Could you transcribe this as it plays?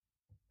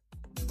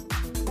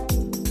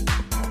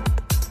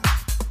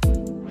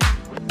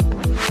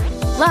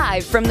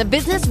Live from the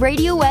Business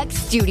Radio X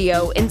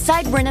studio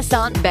inside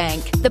Renaissance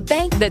Bank, the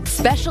bank that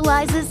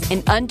specializes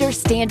in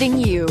understanding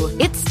you.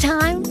 It's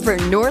time for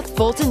North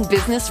Fulton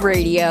Business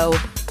Radio.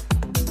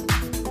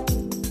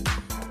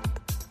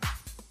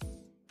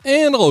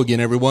 And hello again,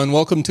 everyone.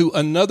 Welcome to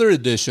another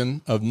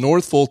edition of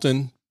North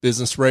Fulton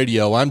Business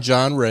Radio. I'm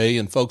John Ray,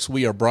 and folks,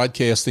 we are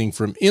broadcasting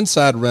from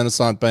inside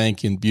Renaissance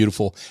Bank in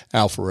beautiful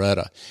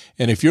Alpharetta.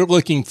 And if you're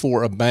looking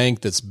for a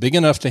bank that's big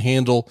enough to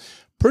handle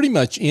pretty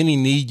much any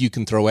need you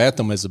can throw at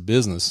them as a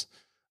business,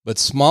 but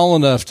small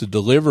enough to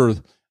deliver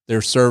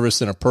their service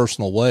in a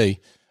personal way,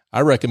 I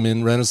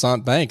recommend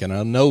Renaissance Bank. And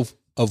I know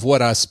of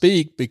what I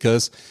speak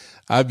because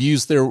I've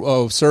used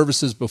their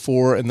services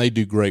before, and they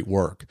do great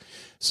work.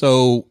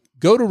 So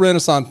go to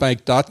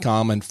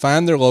renaissancebank.com and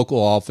find their local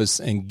office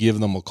and give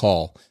them a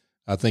call.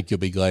 I think you'll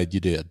be glad you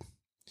did.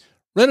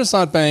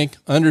 Renaissance Bank,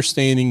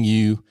 understanding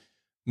you,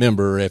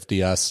 member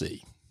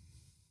FDIC.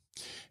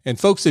 And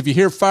folks, if you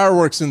hear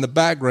fireworks in the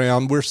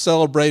background, we're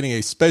celebrating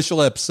a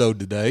special episode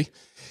today.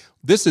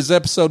 This is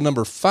episode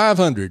number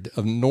 500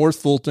 of North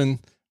Fulton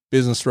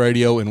Business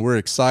Radio, and we're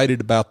excited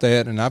about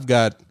that. And I've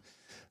got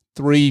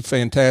three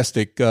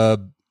fantastic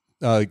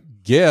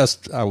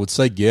guests. I would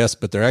say guests,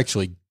 but they're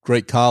actually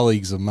great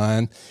colleagues of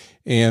mine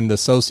and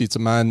associates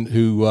of mine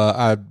who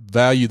I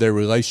value their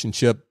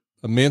relationship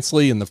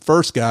immensely. And the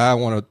first guy I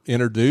want to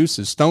introduce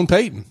is Stone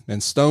Payton.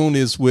 And Stone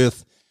is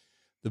with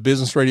the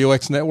Business Radio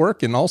X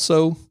Network and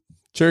also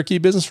Cherokee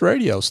Business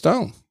Radio.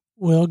 Stone.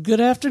 Well,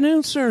 good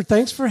afternoon, sir.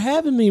 Thanks for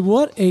having me.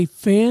 What a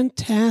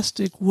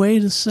fantastic way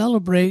to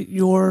celebrate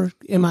your,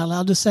 am I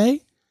allowed to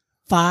say,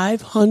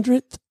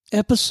 500th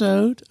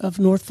episode of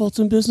North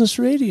Fulton Business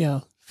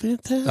Radio.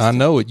 Fantastic. I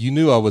know it. You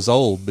knew I was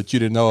old, but you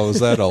didn't know I was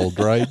that old,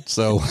 right?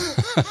 So,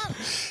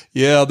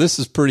 yeah, this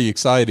is pretty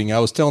exciting. I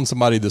was telling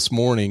somebody this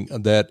morning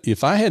that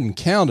if I hadn't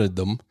counted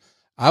them,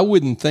 I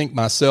wouldn't think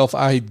myself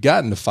I had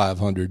gotten to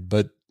 500,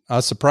 but I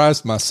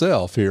surprised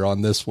myself here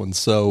on this one.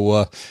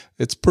 So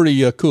it's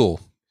pretty cool.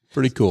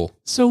 Pretty cool.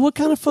 So what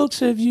kind of folks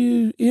have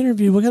you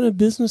interviewed? What kind of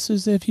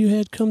businesses have you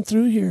had come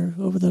through here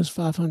over those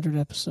 500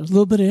 episodes? A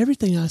little bit of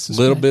everything, I suspect.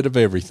 A little bit of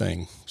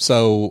everything.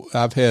 So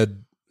I've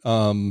had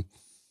whole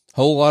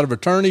lot of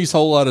attorneys,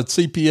 whole lot of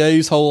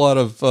CPAs, whole lot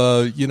of,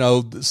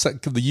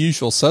 the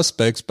usual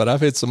suspects, but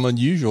I've had some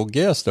unusual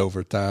guests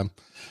over time.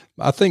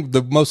 I think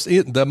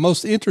the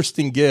most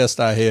interesting guest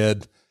I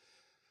had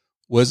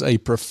was a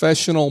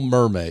professional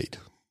mermaid.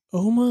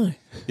 Oh my.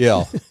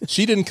 Yeah.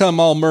 She didn't come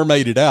all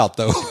mermaided out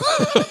though,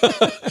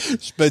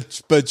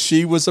 but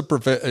she was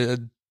a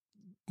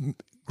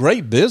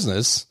great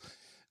business,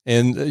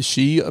 and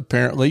she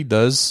apparently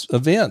does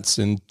events,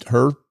 and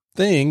her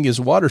thing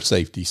is water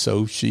safety.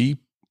 So she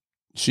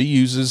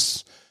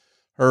uses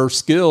her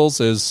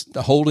skills as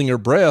holding her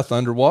breath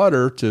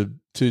underwater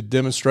to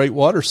demonstrate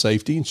water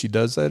safety, and she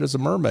does that as a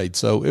mermaid.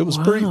 So it was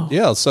pretty,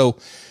 yeah. So,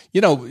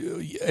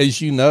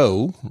 as you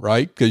know,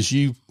 right, because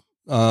you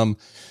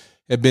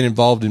have been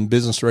involved in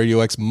Business Radio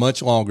X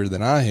much longer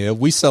than I have,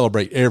 we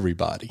celebrate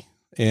everybody.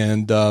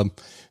 And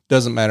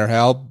doesn't matter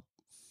how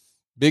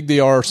big they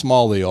are or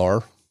small they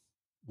are,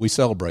 we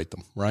celebrate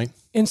them, right?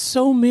 And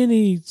so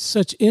many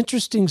such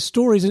interesting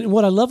stories. And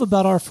what I love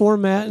about our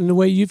format and the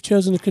way you've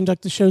chosen to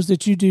conduct the shows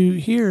that you do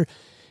here,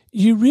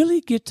 you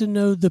really get to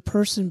know the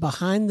person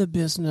behind the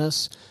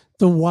business,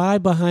 the why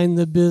behind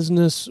the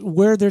business,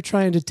 where they're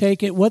trying to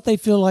take it, what they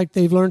feel like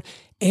they've learned,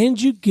 and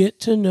you get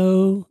to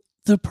know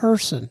the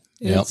person.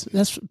 Yep.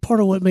 That's part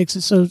of what makes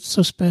it so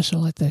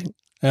special, I think.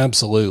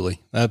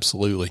 Absolutely.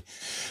 Absolutely.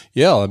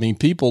 Yeah. I mean,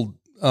 people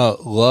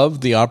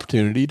love the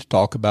opportunity to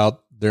talk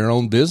about their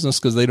own business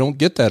because they don't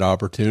get that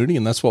opportunity,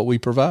 and that's what we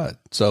provide.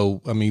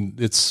 So, I mean,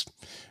 it's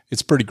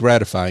pretty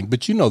gratifying,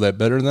 but you know that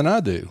better than I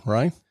do,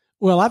 right?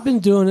 Well, I've been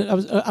doing it.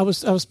 I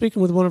was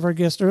speaking with one of our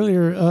guests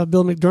earlier,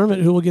 Bill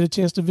McDermott, who we'll get a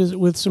chance to visit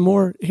with some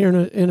more here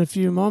in a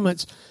few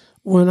moments.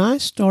 When I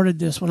started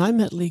this, when I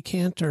met Lee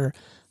Cantor,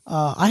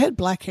 I had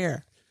black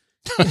hair.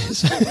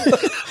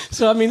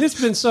 So I mean,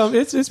 it's been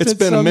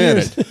been a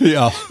minute. Years.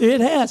 Yeah, it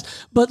has.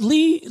 But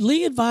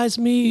Lee advised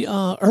me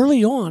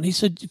early on. He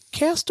said,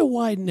 "Cast a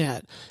wide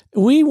net.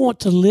 We want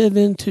to live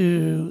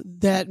into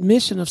that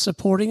mission of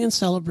supporting and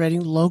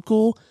celebrating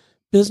local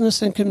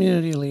business and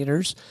community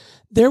leaders.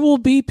 There will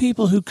be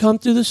people who come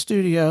through the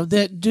studio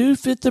that do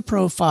fit the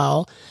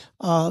profile,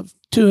 or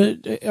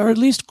at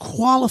least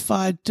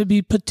qualified to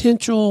be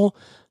potential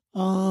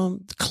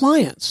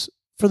clients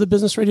for the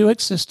Business Radio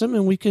X system,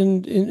 and we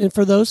can, and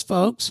for those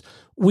folks,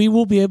 we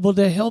will be able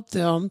to help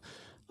them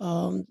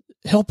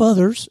help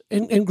others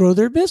and grow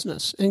their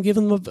business and give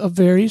them a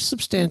very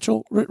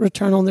substantial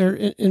return on their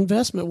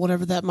investment,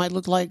 whatever that might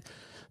look like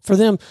for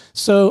them.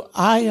 So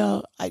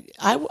I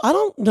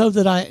don't know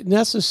that I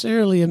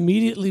necessarily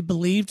immediately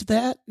believed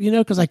that,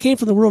 because I came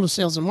from the world of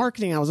sales and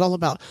marketing. I was all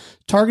about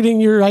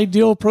targeting your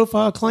ideal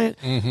profile client.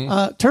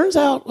 Mm-hmm. Turns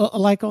out,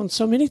 like on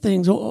so many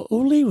things,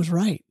 Lee was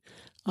right.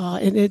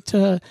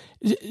 And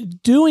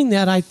doing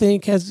that, I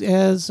think, has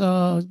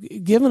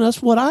given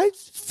us what I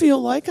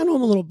feel like, I know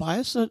I'm a little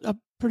biased, a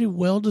pretty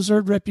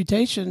well-deserved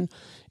reputation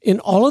in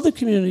all of the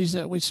communities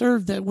that we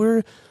serve that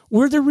we're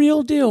the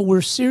real deal.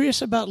 We're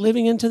serious about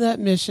living into that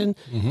mission.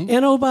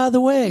 And oh, by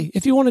the way,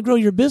 if you want to grow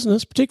your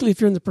business, particularly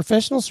if you're in the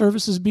professional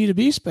services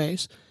B2B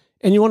space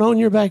and you want to own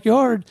your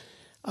backyard,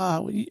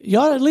 you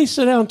ought to at least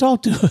sit down and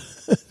talk to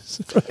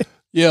us. Right?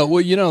 Yeah,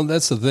 well,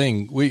 that's the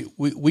thing.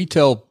 We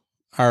tell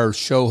our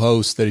show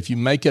hosts that if you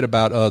make it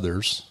about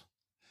others,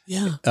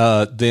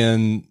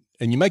 then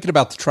and you make it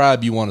about the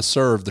tribe you want to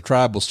serve, the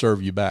tribe will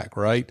serve you back,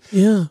 right?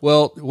 Yeah.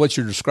 Well, what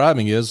you're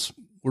describing is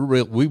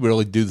we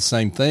really do the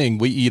same thing.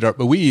 We eat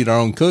our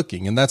own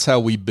cooking, and that's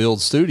how we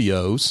build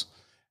studios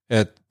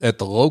at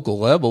the local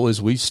level. Is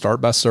we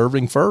start by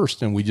serving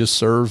first, and we just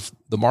serve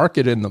the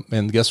market,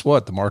 and guess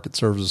what? The market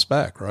serves us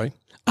back, right?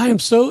 I am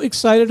so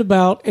excited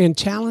about and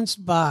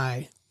challenged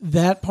by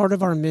that part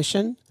of our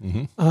mission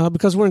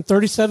because we're in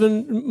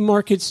 37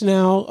 markets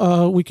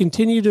now. We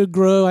continue to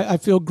grow. I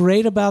feel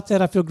great about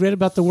that. I feel great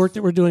about the work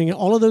that we're doing in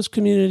all of those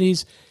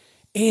communities.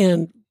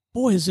 And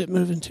boy, is it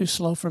moving too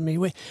slow for me.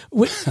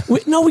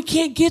 No, we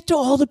can't get to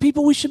all the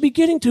people we should be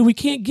getting to. We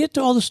can't get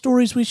to all the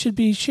stories we should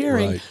be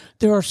sharing. Right.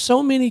 There are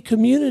so many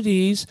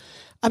communities.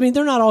 I mean,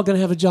 they're not all going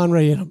to have a John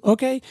Ray in them,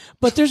 okay?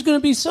 But there's going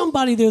to be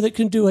somebody there that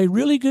can do a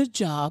really good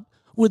job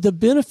with the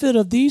benefit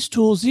of these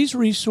tools, these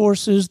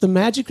resources, the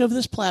magic of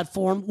this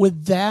platform,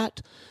 with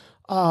that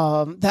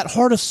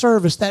heart of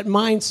service, that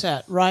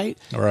mindset, right?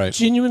 All right.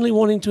 Genuinely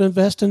wanting to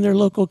invest in their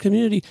local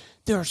community.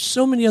 There are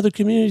so many other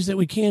communities that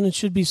we can and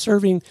should be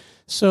serving.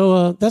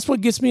 So that's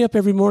what gets me up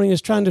every morning,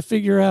 is trying to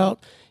figure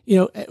out,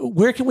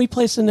 where can we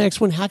place the next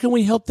one? How can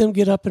we help them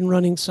get up and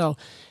running? So,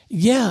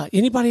 yeah,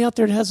 anybody out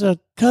there that has a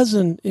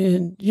cousin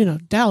in,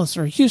 Dallas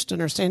or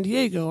Houston or San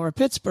Diego or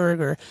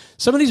Pittsburgh or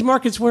some of these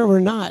markets where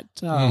we're not,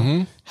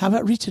 how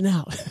about reaching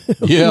out?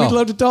 Yeah. We'd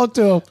love to talk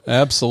to them.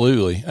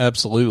 Absolutely.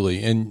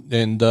 Absolutely.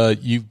 And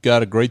you've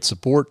got a great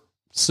support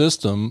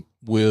system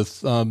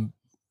with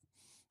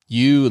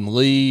you and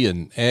Lee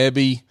and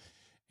Abby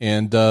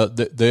and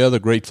the other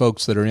great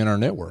folks that are in our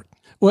network.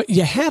 Well,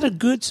 you had a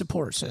good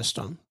support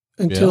system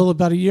until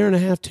about 1.5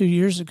 years, 2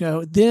 years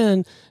ago.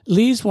 Then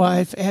Lee's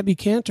wife, Abby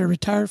Cantor,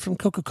 retired from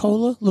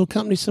Coca-Cola, a little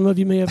company some of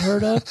you may have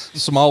heard of.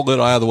 Small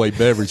little out-of-the-way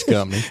beverage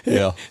company,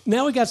 yeah.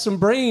 Now we got some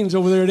brains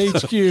over there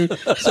at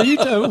HQ.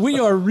 So we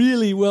are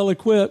really well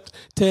equipped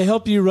to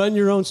help you run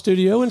your own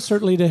studio and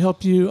certainly to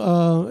help you,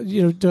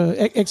 to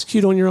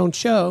execute on your own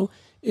show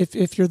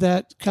if you're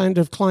that kind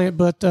of client.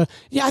 But,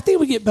 I think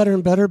we get better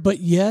and better. But,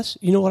 yes,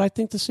 you know what I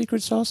think the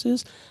secret sauce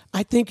is?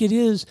 I think it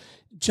is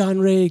John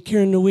Ray,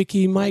 Karen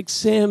Nowicki, Mike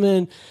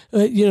Salmon,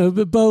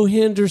 Bo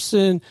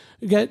Henderson.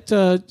 We got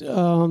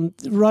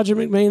Roger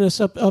McManus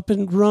up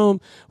in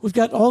Rome. We've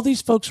got all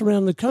these folks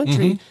around the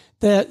country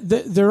that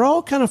they're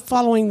all kind of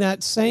following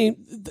that same.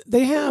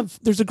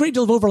 There's a great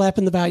deal of overlap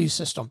in the value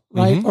system,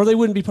 right? Or they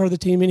wouldn't be part of the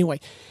team anyway.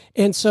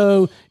 And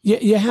so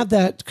you have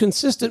that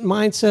consistent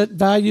mindset,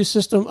 value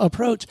system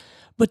approach.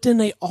 But then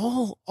they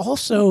all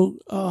also,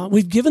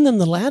 we've given them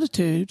the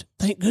latitude,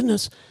 thank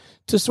goodness,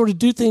 to sort of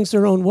do things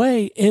their own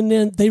way, and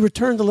then they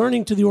return the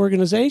learning to the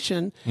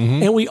organization,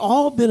 and we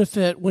all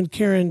benefit when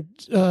Karen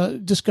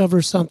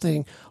discovers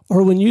something,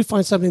 or when you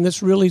find something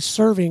that's really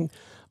serving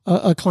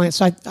a client.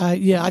 So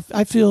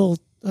I feel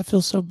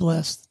so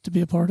blessed to be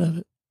a part of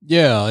it.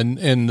 Yeah,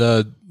 and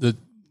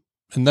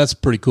that's a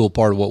pretty cool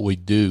part of what we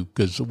do,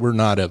 because we're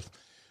not a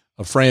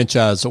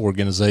franchise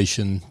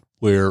organization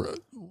where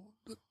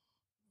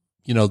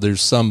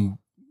there's some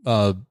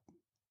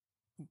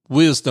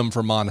wisdom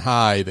from on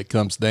high that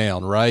comes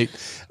down, right?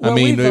 Well, I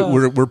mean,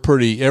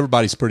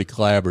 everybody's pretty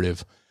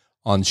collaborative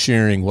on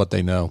sharing what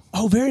they know.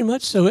 Oh, very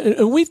much so.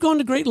 And we've gone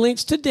to great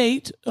lengths to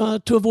date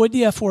to avoid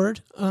the F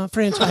word,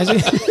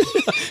 franchising.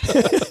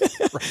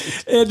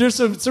 Right. And there's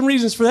some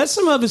reasons for that.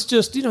 Some of it's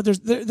just,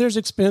 there's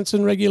expense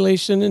and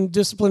regulation and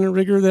discipline and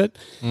rigor that,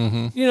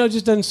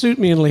 just doesn't suit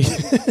me and Lee.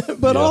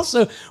 But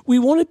also, we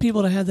wanted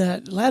people to have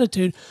that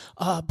latitude,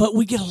 but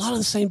we get a lot of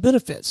the same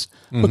benefits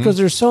because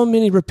there's so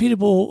many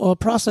repeatable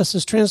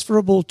processes,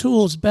 transferable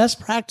tools, best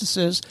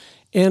practices.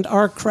 And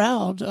our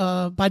crowd,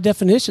 by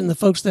definition, the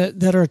folks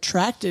that are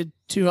attracted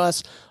to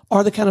us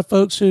are the kind of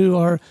folks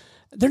who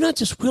they're not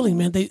just willing,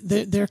 man,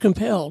 they're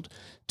compelled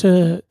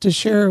to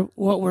share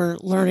what we're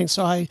learning.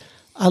 So I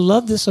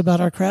love this about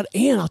our crowd.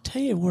 And I'll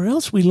tell you where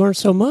else we learn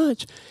so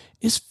much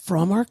is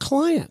from our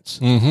clients.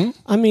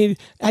 I mean,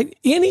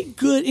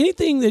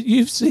 anything that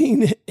you've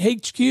seen at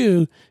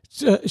HQ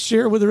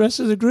share with the rest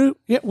of the group,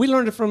 we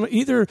learned it from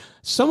either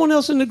someone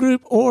else in the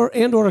group or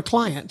a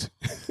client.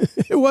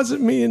 It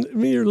wasn't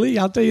me or Lee,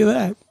 I'll tell you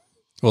that.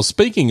 Well,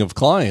 speaking of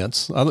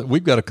clients,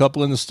 we've got a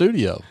couple in the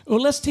studio.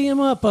 Well, let's tee them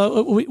up.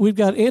 We've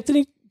got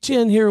Anthony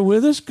Chen here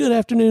with us. Good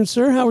afternoon,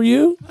 sir. How are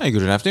you? Hi,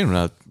 good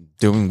afternoon.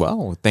 Doing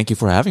well. Thank you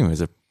for having me.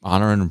 It's an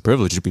honor and a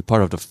privilege to be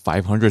part of the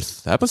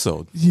 500th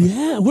episode.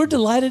 Yeah, we're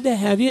delighted to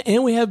have you.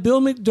 And we have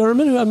Bill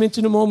McDermott, who I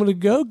mentioned a moment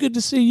ago. Good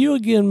to see you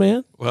again,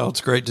 man. Well,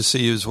 it's great to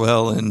see you as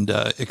well, and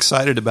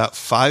excited about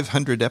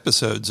 500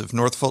 episodes of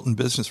North Fulton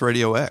Business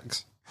Radio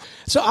X.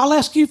 So I'll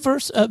ask you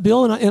first,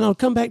 Bill, and I'll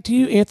come back to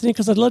you, Anthony,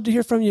 because I'd love to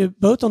hear from you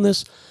both on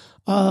this.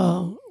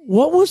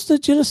 What was the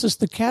genesis,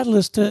 the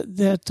catalyst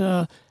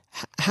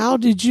how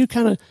did you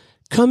kind of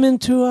come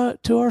into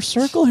to our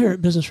circle here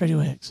at Business Radio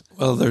X?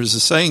 Well, there's a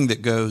saying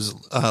that goes,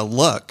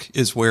 luck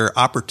is where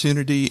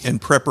opportunity and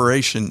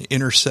preparation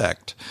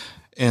intersect.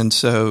 And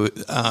so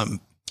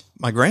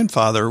my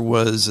grandfather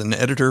was an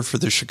editor for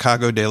the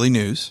Chicago Daily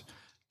News.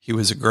 He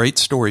was a great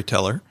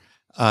storyteller.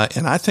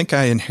 And I think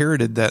I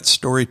inherited that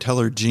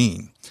storyteller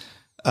gene.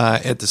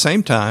 At the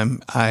same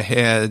time, I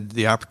had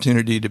the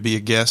opportunity to be a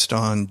guest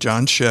on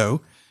John's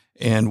show,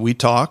 and we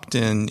talked,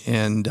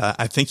 and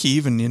I think he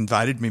even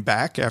invited me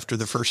back after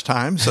the first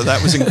time, so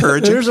that was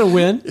encouraging. There's a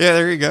win. Yeah,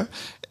 there you go.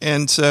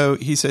 And so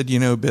he said,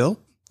 Bill,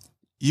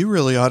 you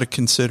really ought to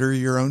consider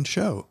your own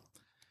show.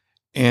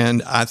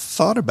 And I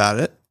thought about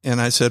it, and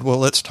I said, well,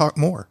 let's talk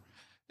more.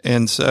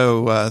 And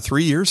so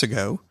 3 years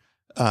ago,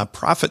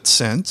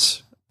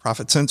 ProfitSense,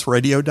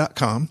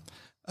 ProfitSenseRadio.com,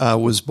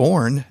 was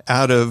born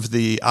out of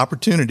the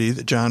opportunity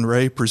that John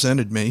Ray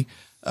presented me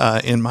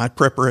in my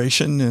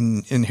preparation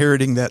and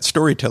inheriting that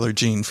storyteller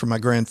gene from my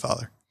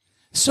grandfather.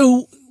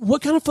 So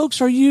what kind of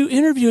folks are you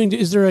interviewing?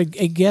 Is there a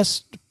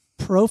guest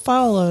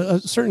profile, a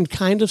certain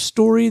kind of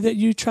story that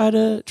you try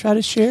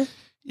to share?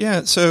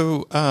 Yeah,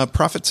 so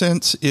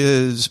ProfitSense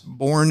is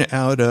born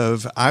out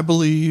of, I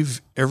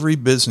believe every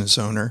business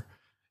owner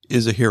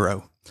is a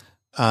hero,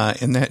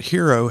 and that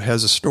hero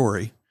has a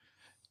story.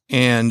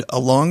 And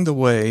along the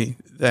way,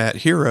 that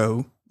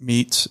hero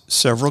meets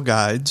several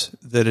guides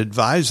that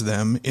advise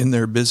them in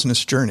their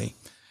business journey.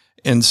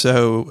 And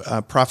so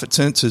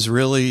ProfitSense is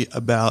really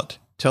about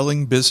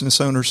telling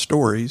business owners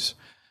stories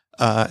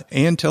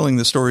and telling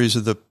the stories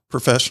of the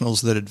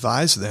professionals that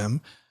advise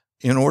them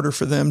in order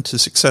for them to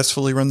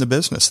successfully run the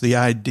business. The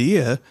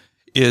idea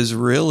is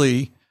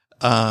really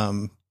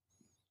to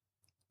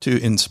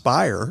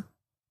inspire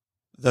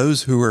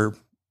those who are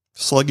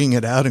slugging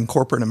it out in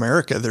corporate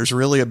America. There's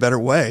really a better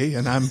way,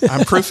 and I'm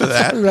proof of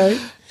that. Right.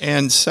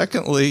 And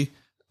secondly,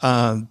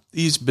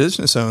 these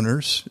business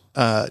owners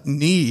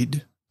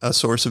need a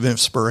source of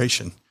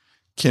inspiration.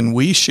 Can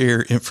we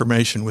share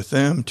information with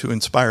them to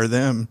inspire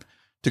them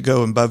to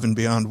go above and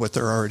beyond what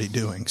they're already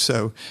doing?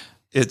 So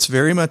it's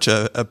very much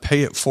a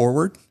pay it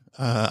forward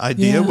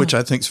idea, which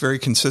I think is very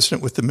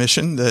consistent with the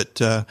mission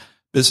that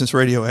Business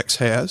Radio X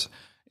has.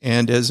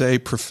 And as a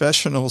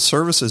professional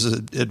services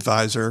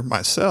advisor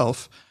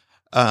myself,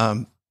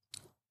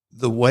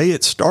 the way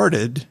it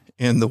started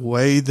and the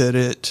way that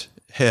it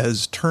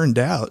has turned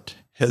out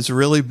has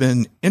really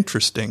been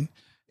interesting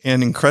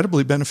and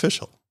incredibly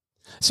beneficial.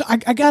 So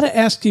I got to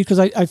ask you, because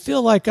I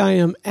feel like I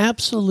am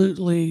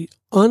absolutely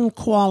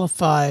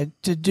unqualified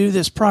to do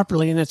this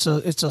properly, and it's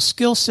a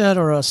skill set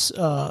or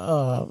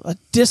a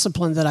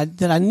discipline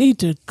that I need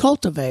to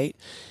cultivate,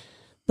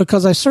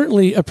 because I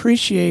certainly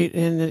appreciate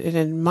and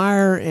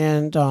admire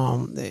and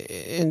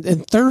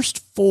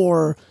thirst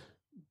for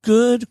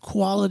good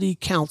quality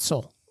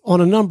counsel on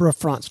a number of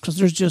fronts, because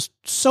there's just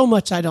so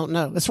much I don't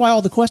know. That's why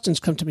all the questions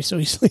come to me so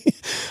easily.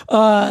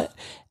 How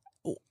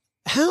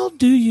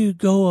do you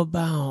go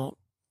about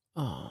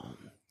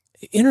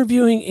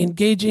interviewing,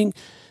 engaging,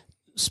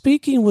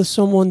 speaking with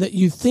someone that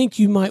you think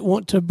you might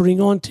want to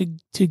bring on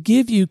to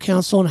give you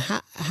counsel, and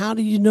how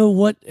do you know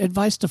what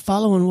advice to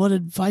follow and what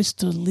advice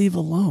to leave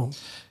alone?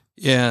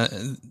 Yeah,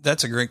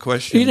 that's a great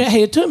question.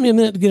 Hey, it took me a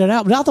minute to get it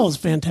out, but I thought it was a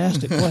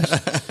fantastic question.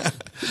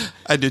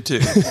 I did too.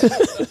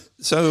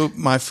 So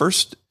my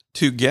first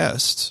two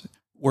guests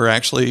were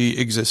actually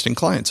existing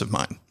clients of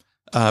mine,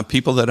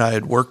 people that I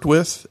had worked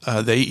with.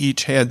 They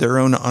each had their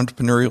own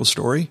entrepreneurial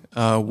story.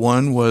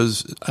 One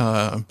was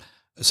a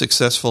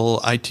successful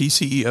IT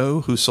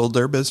CEO who sold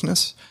their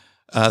business.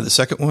 The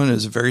second one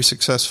is a very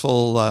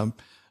successful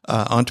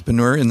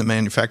entrepreneur in the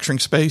manufacturing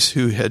space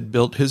who had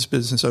built his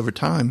business over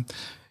time.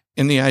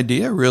 And the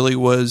idea really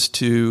was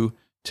to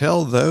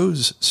tell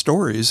those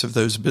stories of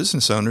those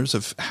business owners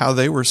of how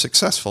they were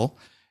successful.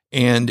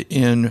 And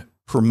in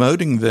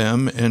promoting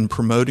them and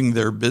promoting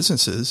their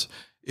businesses,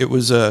 it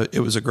was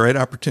a great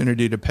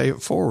opportunity to pay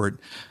it forward.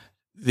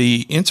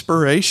 The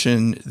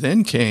inspiration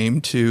then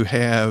came to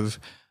have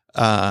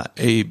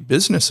a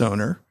business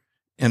owner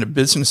and a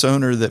business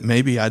owner that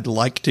maybe I'd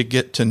like to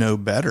get to know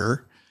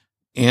better,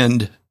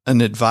 and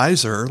an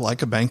advisor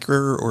like a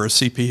banker or a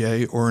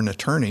CPA or an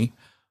attorney,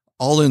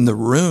 all in the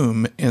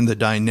room, and the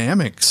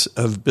dynamics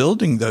of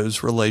building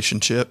those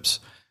relationships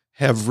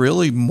have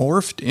really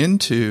morphed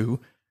into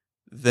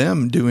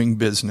them doing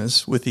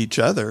business with each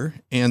other.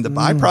 And the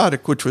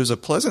byproduct, which was a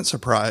pleasant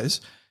surprise,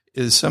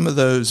 is some of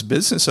those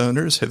business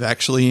owners have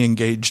actually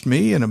engaged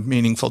me in a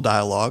meaningful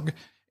dialogue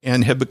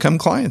and have become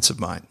clients of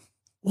mine.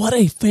 What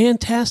a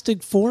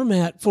fantastic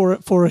format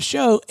for a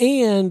show.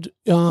 And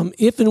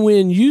if and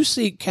when you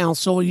seek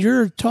counsel,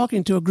 you're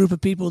talking to a group of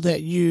people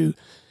that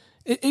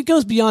it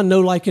goes beyond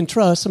know, like, and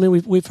trust. I mean,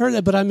 we've heard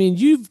that, but I mean,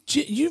 you've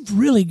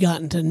really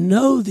gotten to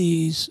know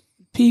these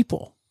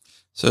people.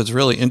 So it's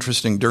really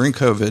interesting. During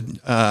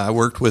COVID, I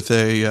work with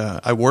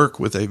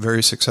a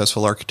very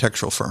successful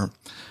architectural firm.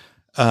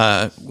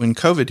 When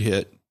COVID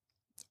hit,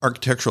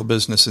 architectural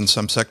business in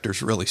some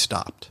sectors really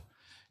stopped.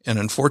 And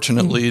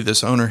unfortunately,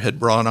 this owner had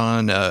brought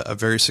on a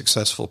very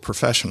successful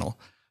professional,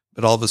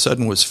 but all of a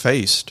sudden was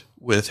faced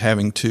with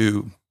having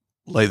to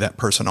lay that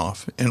person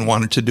off and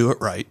wanted to do it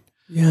right.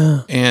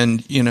 Yeah.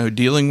 And,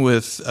 dealing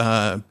with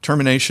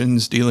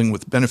terminations, dealing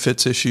with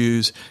benefits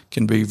issues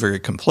can be very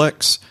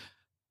complex.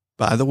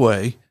 By the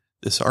way,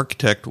 this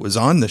architect was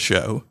on the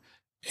show,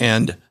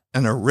 and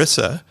an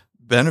ERISA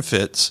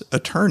benefits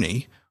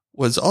attorney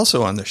was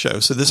also on the show.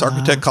 So this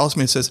architect calls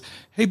me and says,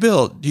 "Hey,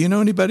 Bill, do you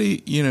know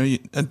anybody,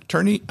 an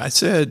attorney?" I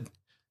said,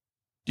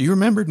 "Do you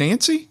remember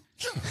Nancy?"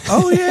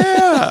 "Oh,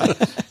 yeah."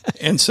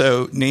 And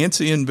so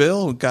Nancy and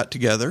Bill got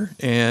together,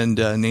 and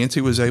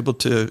Nancy was able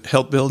to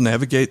help Bill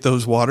navigate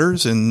those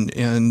waters,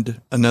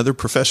 and another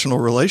professional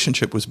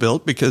relationship was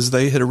built because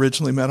they had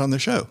originally met on the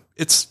show.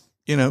 It's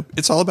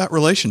all about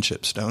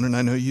relationships, Stone, and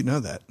I know you know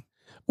that.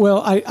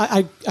 Well,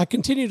 I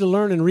continue to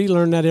learn and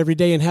relearn that every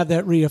day and have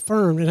that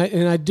reaffirmed.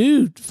 And I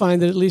do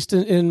find that at least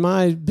in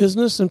my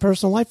business and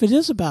personal life, it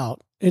is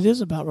about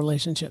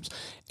relationships.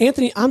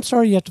 Anthony, I'm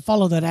sorry you have to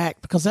follow that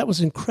act because that was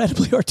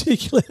incredibly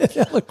articulate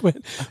and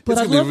eloquent. But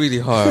it's going to be really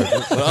hard,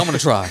 but I'm going to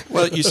try.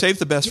 Well, you saved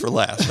the best for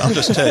last. I'll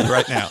just tell you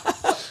right now.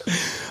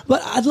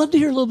 But I'd love to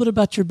hear a little bit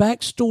about your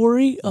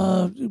backstory.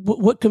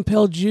 What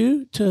compelled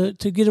you to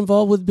get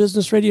involved with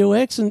Business Radio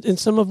X and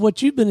some of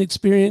what you've been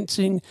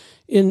experiencing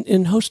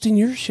in hosting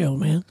your show,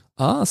 man?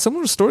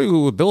 Similar story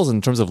with Bill's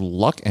in terms of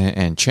luck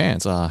and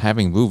chance.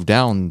 Having moved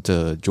down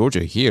to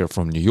Georgia here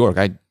from New York,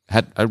 I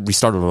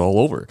restarted it all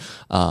over,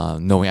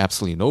 knowing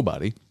absolutely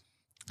nobody.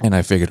 And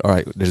I figured, all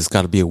right, there's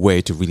got to be a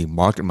way to really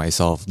market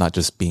myself, not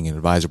just being an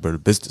advisor,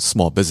 but a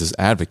small business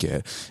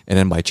advocate. And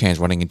then by chance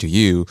running into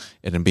you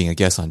and then being a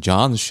guest on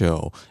John's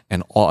show,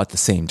 and all at the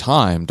same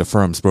time, the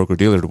firm's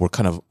broker-dealer were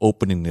kind of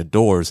opening the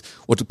doors.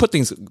 Well, to put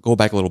things, go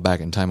back a little back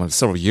in time,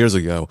 several years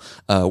ago,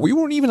 we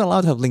weren't even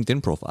allowed to have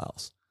LinkedIn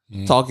profiles.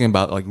 Talking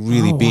about like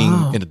really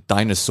being in a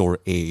dinosaur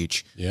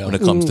age when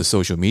it comes to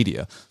social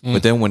media.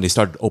 But then when they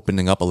started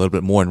opening up a little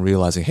bit more and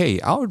realizing, hey,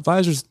 our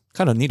advisors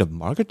kind of need to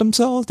market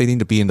themselves. They need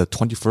to be in the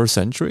 21st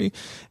century.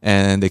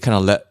 And they kind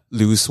of let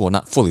loose, well,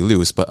 not fully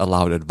loose, but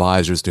allowed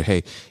advisors to,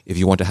 hey, if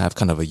you want to have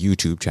kind of a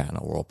YouTube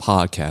channel or a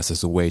podcast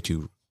as a way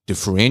to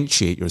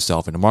differentiate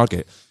yourself in the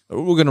market,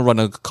 we're going to run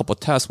a couple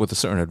of tests with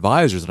certain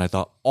advisors. And I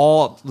thought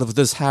all of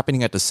this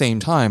happening at the same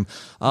time,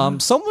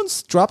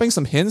 someone's dropping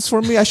some hints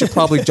for me. I should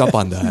probably jump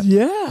on that.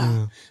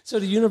 Yeah. So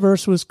the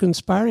universe was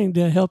conspiring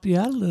to help you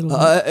out a little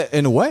bit.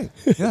 In a way,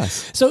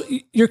 yes. So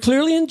you're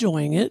clearly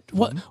enjoying it.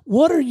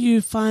 What are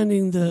you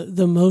finding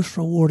the most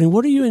rewarding?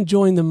 What are you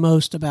enjoying the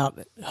most about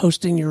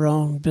hosting your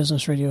own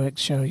Business Radio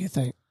X show, you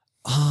think?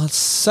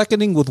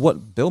 Seconding with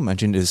what Bill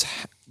mentioned is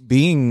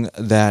being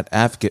that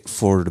advocate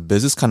for the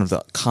business, kind of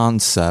the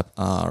concept,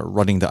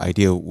 running the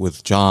idea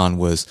with John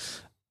was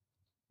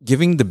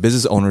giving the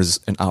business owners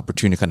an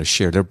opportunity to kind of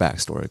share their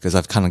backstory. Because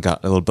I've kind of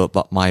got a little bit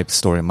about my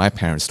story and my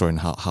parents' story and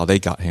how they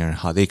got here and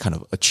how they kind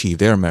of achieved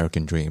their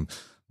American dream.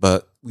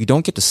 But we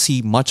don't get to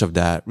see much of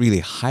that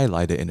really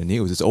highlighted in the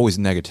news. It's always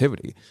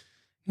negativity.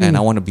 And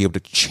I want to be able to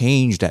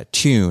change that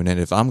tune. And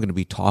if I'm going to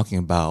be talking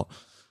about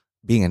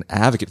being an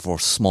advocate for a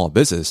small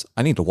business,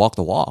 I need to walk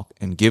the walk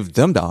and give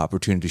them the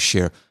opportunity to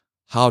share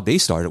how they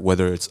started,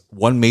 whether it's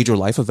one major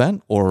life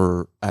event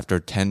or after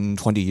 10,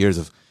 20 years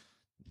of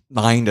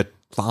 9 to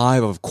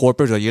 5 of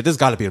corporate, like, yeah, there's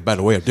got to be a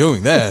better way of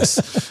doing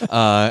this.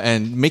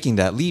 And making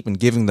that leap and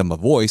giving them a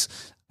voice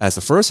as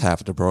the first half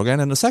of the program.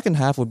 And the second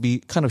half would be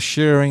kind of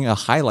sharing a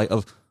highlight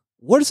of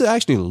what does it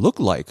actually look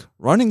like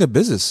running a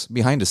business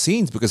behind the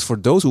scenes? Because for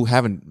those who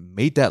haven't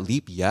made that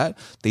leap yet,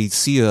 they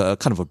see a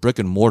kind of a brick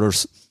and mortar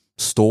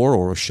store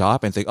or a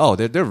shop and think, oh,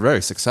 they're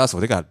very successful.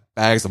 They got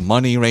bags of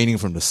money raining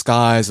from the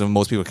skies. And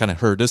most people kind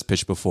of heard this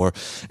pitch before.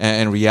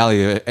 And in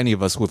reality, any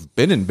of us who've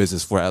been in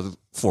business for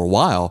a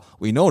while,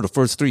 we know the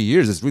first 3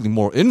 years is really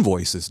more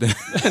invoices than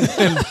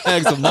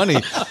bags of money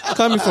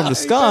coming from the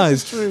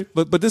skies.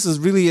 But this is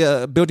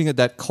really building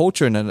that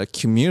culture and a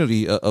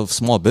community of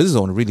small business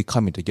owners really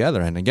coming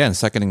together. And again,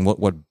 seconding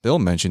what Bill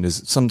mentioned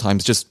is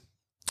sometimes just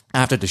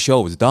after the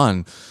show is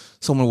done,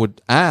 someone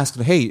would ask,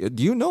 hey,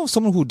 do you know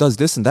someone who does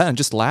this and that? And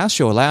just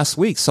last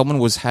week, someone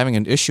was having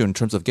an issue in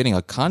terms of getting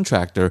a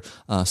contractor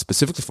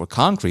specifically for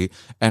concrete.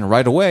 And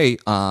right away,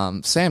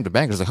 Sam, the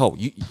banker, is like, oh,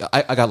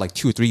 I got like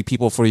 2 or 3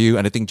 people for you.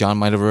 And I think John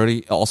might have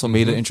already also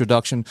made an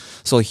introduction.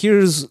 So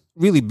here's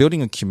really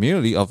building a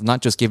community of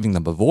not just giving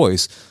them a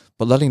voice,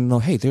 but letting them know,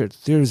 hey,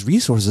 there's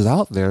resources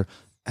out there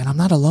and I'm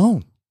not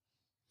alone.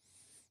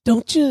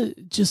 Don't you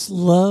just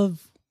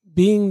love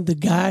being the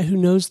guy who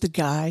knows the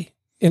guy?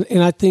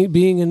 And I think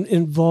being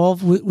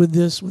involved with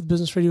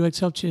Business Radio X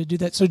helped you do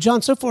that. So,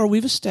 John, so far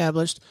we've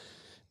established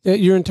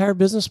that your entire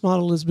business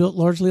model is built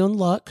largely on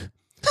luck.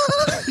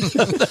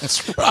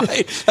 That's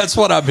right. That's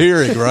what I'm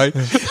hearing, right?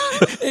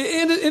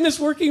 and it's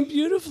working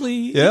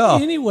beautifully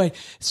anyway.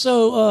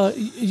 So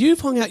you've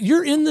hung out.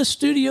 You're in the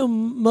studio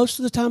much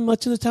of the time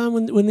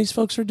when these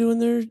folks are doing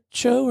their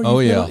show?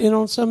 Or you in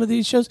on some of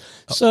these shows?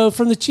 So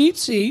from the cheap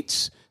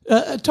seats,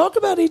 talk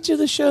about each of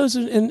the shows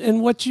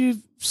and what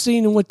you've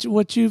seen and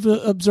what you've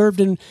observed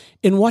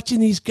in watching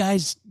these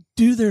guys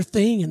do their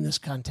thing in this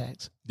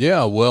context?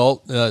 Yeah,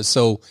 well,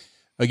 so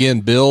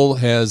again, Bill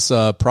has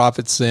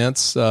Profit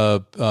Sense,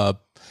 and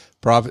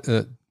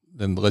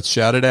let's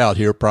shout it out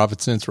here,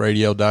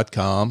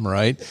 ProfitSenseRadio.com,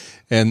 right?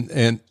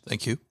 And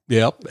Thank you.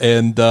 Yep,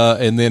 and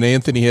then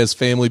Anthony has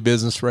Family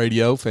Business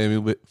Radio,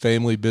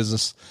 Family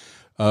Business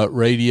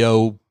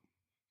Radio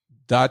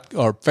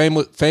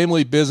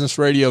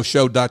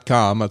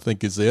FamilyBusinessRadioshow.com, I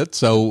think is it.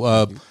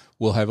 So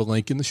we'll have a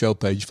link in the show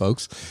page,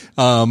 folks.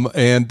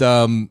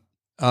 I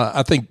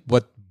think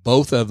what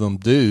both of them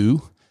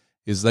do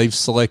is they've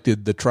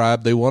selected the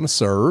tribe they want to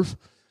serve,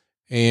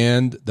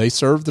 and they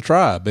serve the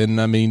tribe.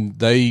 And I mean,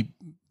 they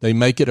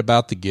make it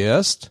about the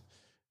guest,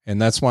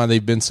 and that's why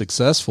they've been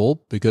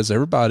successful, because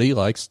everybody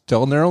likes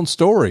telling their own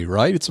story,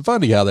 right? It's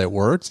funny how that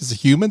works. It's a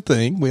human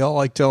thing. We all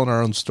like telling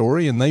our own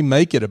story, and they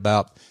make it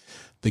about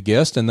the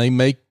guest, and they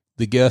make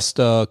the guest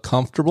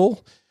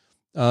comfortable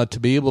to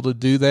be able to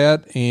do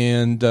that.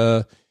 And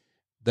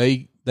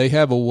they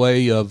have a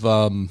way of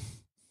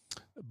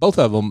both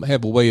of them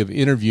have a way of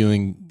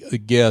interviewing a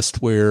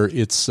guest where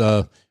it's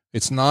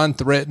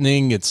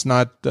non-threatening. It's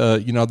not,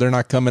 they're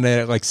not coming at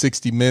it like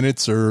 60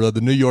 Minutes or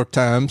the New York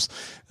Times.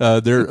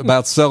 They're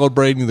about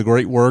celebrating the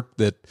great work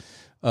that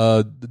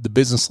the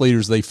business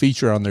leaders they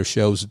feature on their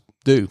shows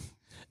do.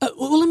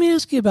 Well, let me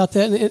ask you about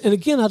that. And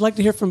again, I'd like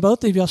to hear from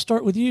both of you. I'll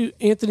start with you,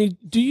 Anthony.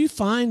 Do you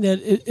find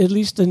that, at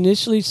least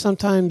initially,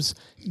 sometimes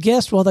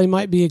guests, while they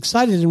might be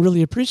excited and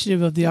really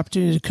appreciative of the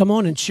opportunity to come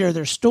on and share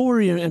their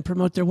story and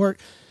promote their work,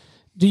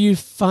 do you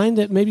find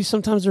that maybe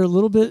sometimes they're a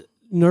little bit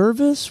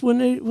nervous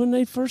when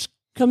they first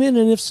come in?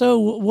 And if so,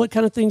 what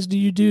kind of things do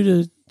you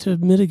do to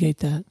mitigate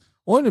that?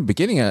 Well, in the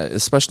beginning,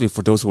 especially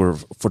for those who are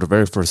for the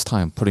very first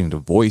time putting the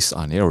voice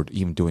on air or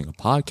even doing a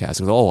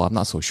podcast, I'm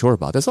not so sure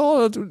about this.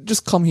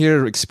 Just come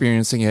here,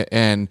 experiencing it.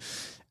 And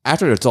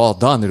after it's all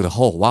done, they're like,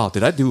 oh, wow,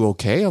 did I do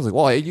okay? I was like,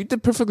 well, you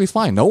did perfectly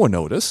fine. No one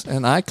noticed.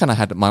 And I kind of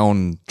had my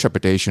own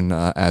trepidation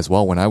as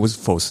well when I was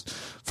first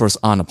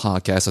on a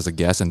podcast as a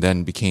guest and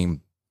then became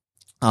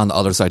on the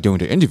other side doing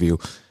the interview.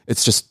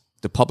 It's just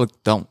the public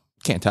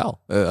can't tell.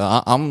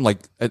 I'm like,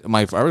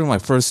 my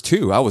first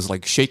two, I was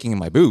like shaking in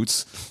my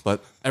boots,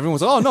 but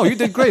everyone's like, oh no, you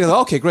did great. I was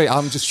like, okay, great.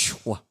 I'm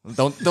just,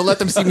 don't let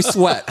them see me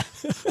sweat.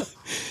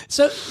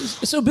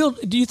 So Bill,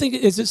 do you think,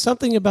 is it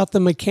something about the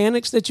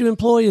mechanics that you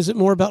employ? Is it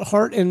more about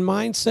heart and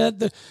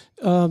mindset,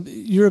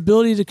 your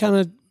ability to kind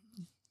of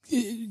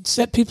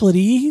set people at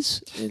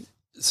ease?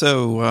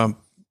 So,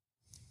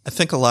 I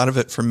think a lot of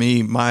it for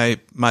me, my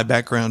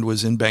background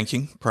was in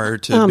banking prior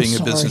to being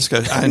a business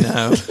coach. I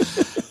know.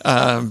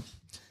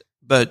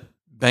 But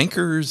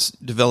bankers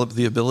develop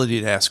the ability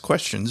to ask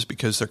questions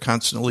because they're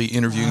constantly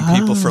interviewing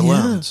people for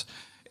loans.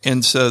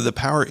 And so the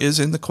power is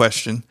in the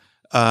question.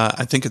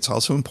 I think it's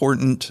also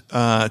important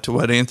to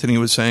what Anthony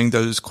was saying.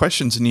 Those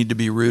questions need to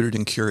be rooted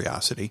in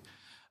curiosity.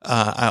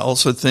 I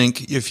also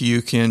think if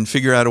you can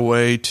figure out a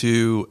way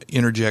to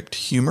interject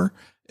humor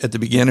at the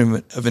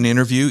beginning of an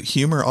interview,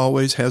 humor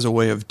always has a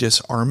way of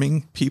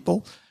disarming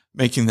people,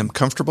 making them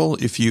comfortable.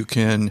 If you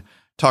can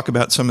talk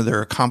about some of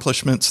their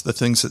accomplishments, the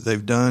things that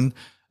they've done,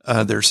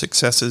 their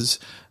successes,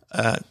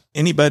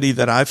 anybody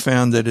that I've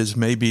found that is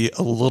maybe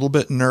a little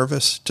bit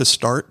nervous to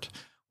start,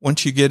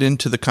 once you get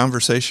into the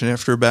conversation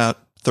after about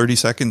 30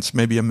 seconds,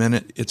 maybe a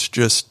minute, it's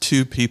just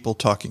two people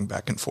talking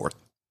back and forth.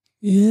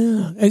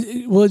 Yeah.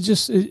 Well,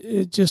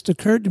 it just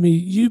occurred to me,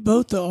 you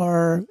both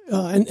are,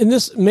 and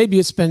this, maybe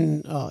it's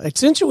been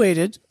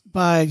accentuated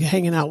by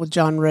hanging out with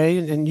John Ray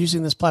and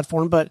using this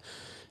platform, but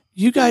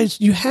you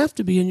guys, you have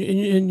to be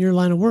in your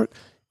line of work.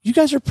 You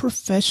guys are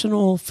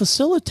professional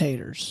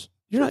facilitators.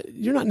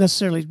 You're not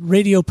necessarily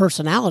radio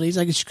personalities.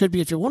 I guess you could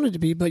be if you wanted to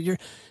be, but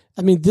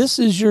this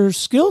is your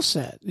skill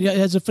set.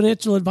 As a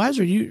financial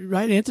advisor,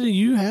 right, Anthony,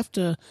 you have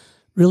to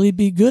really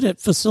be good at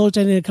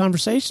facilitating a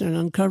conversation and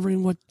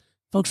uncovering what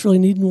folks really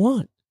need and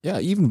want. Yeah,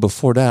 even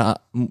before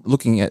that,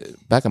 looking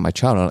back at my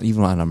childhood,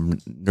 even on a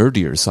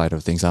nerdier side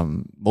of things,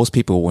 most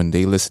people, when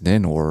they listen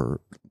in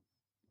or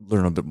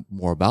learn a bit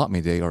more about me,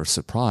 they are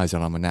surprised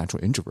that I'm a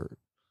natural introvert.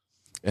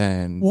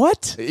 And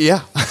what?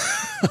 Yeah.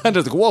 I'm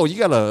just like, whoa, you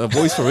got a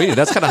voice for radio.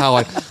 That's kind of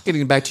how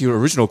getting back to your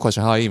original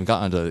question, how I even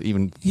got into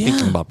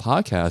thinking about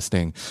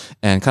podcasting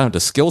and kind of the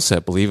skill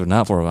set, believe it or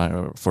not,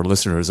 for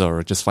listeners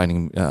or just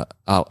finding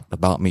out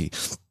about me.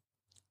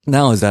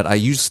 Now is that I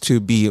used to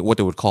be what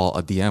they would call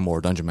a DM or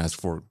a dungeon master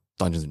for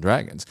Dungeons and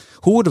Dragons.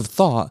 Who would have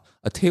thought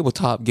a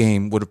tabletop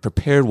game would have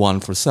prepared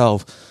one for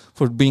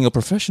being a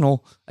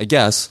professional, I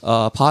guess,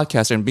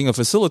 podcaster and being a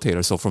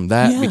facilitator. So from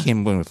that,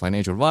 became a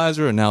financial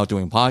advisor and now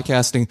doing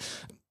podcasting.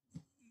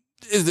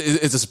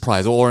 It's a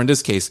surprise, or in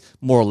this case,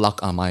 more luck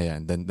on my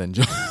end than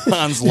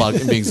John's luck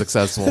in being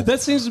successful.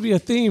 That seems to be a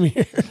theme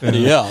here.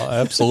 Yeah,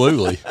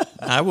 absolutely.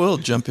 I will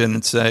jump in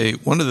and say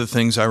one of the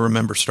things I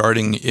remember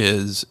starting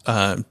is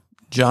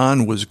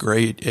John was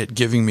great at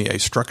giving me a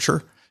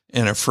structure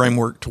and a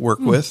framework to work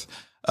with,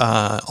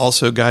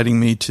 also guiding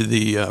me to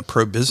the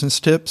Pro Business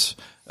Tips,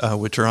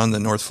 which are on the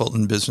North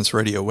Fulton Business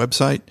Radio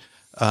website.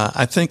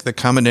 I think the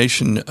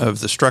combination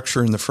of the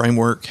structure and the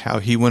framework, how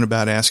he went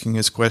about asking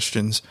his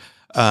questions,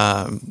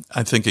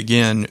 I think,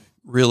 again,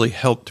 really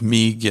helped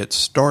me get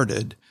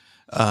started.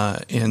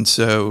 And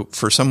so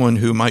for someone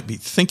who might be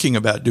thinking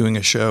about doing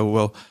a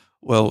show,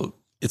 well,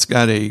 it's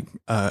got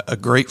a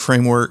great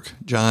framework.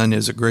 John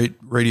is a great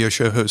radio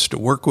show host to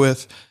work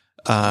with.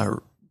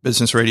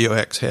 Business Radio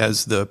X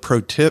has the pro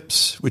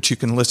tips, which you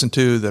can listen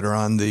to, that are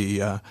on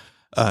the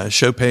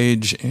show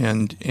page,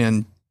 and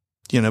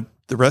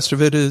the rest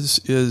of it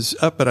is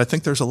up. But I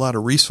think there's a lot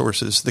of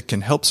resources that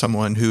can help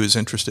someone who is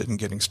interested in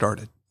getting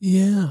started.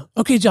 Yeah.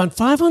 Okay, John,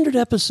 500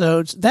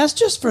 episodes. That's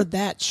just for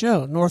that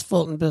show, North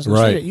Fulton Business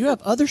Right. Radio. You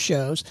have other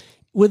shows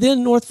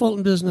within North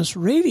Fulton Business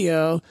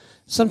Radio.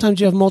 Sometimes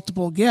you have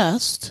multiple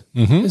guests.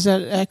 Mm-hmm. Is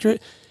that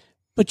accurate?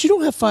 But you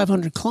don't have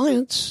 500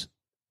 clients.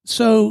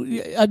 So,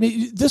 I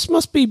mean, this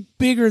must be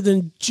bigger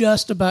than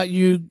just about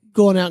you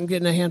going out and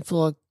getting a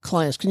handful of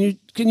clients. Can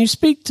you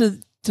speak to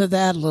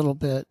that a little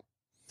bit,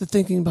 the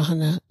thinking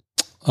behind that?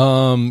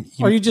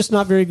 Are you just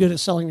not very good at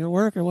selling your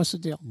work, or what's the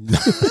deal?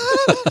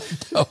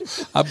 No,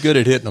 I'm good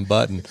at hitting a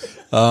button.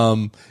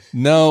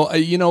 No,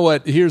 you know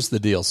what? Here's the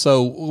deal.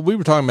 So we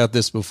were talking about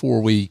this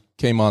before we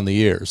came on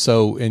the air.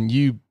 So,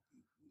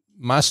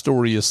 my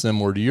story is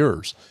similar to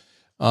yours.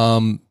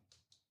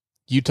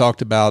 You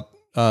talked about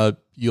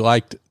you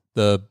liked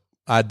the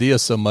idea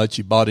so much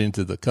you bought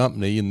into the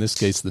company, in this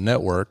case, the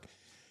network.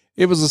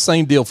 It was the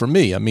same deal for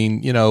me. I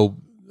mean,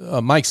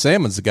 Mike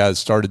Salmon's the guy that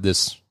started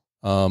this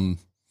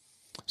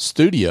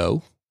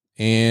studio,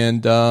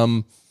 and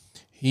I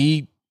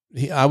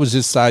was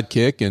his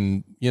sidekick,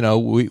 and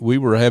we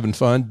were having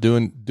fun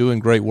doing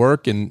great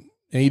work, and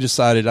he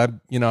decided I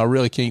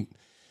really can't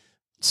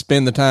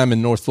spend the time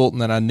in North Fulton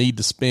that I need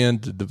to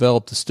spend to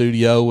develop the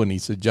studio, and he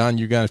said, John,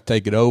 you're going to have to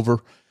take it over,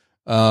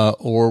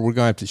 or we're going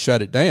to have to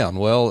shut it down.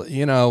 Well,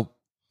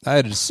 I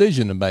had a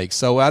decision to make,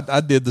 so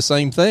I did the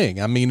same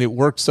thing. I mean, it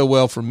worked so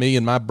well for me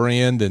and my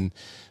brand, and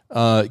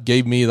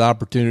gave me the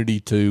opportunity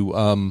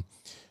to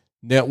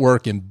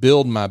network and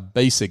build my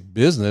basic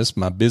business,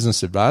 my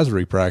business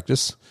advisory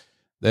practice,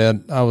 that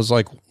I was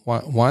like,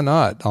 why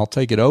not? I'll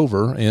take it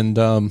over. And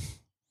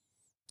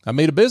I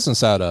made a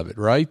business out of it,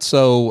 right?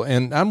 So,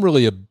 and I'm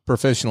really a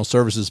professional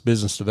services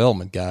business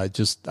development guy.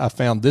 I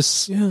found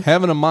this,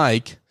 having a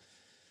mic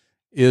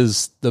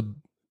is the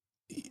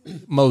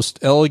most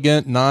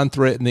elegant,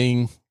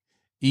 non-threatening,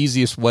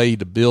 easiest way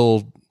to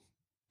build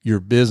your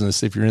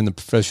business if you're in the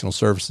professional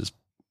services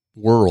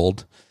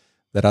world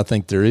that I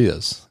think there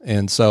is.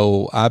 And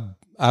so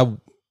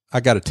I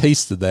got a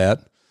taste of that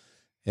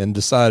and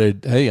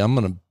decided, hey, I'm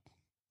going to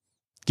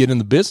get in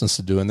the business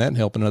of doing that and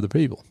helping other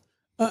people.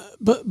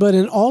 But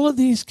in all of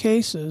these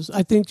cases,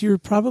 I think you're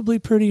probably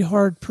pretty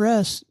hard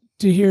pressed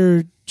to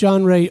hear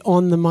John Ray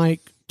on the mic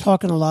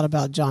talking a lot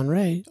about John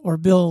Ray or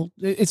Bill.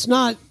 It's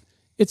not.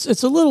 It's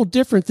a little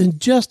different than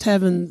just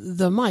having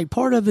the mic.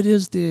 Part of it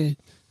is the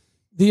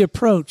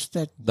approach,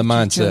 that the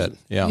mindset.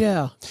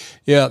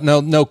 Yeah.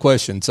 No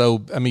question.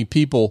 So, I mean,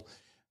 people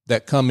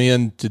that come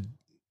in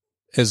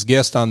as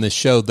guests on this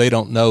show, they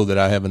don't know that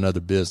I have another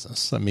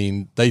business. I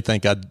mean, they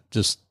think I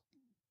just,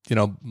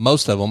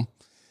 most of them,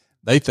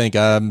 they think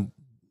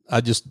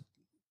I just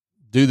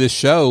do this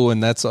show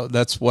and that's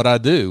what I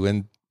do.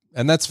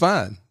 And that's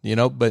fine,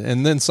 but,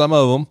 and then some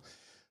of them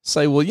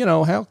say,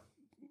 well, how,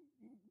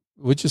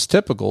 which is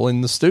typical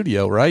in the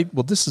studio, right?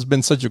 Well, this has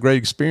been such a great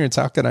experience.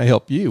 How can I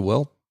help you?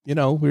 Well,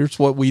 here's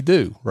what we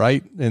do,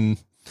 right? And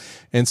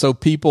so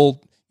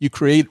you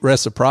create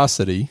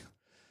reciprocity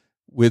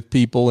with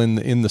people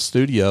in the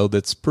studio.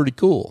 That's pretty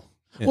cool.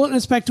 Well, and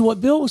it's back to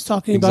what Bill was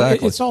talking Exactly.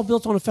 about. It's all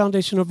built on a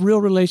foundation of real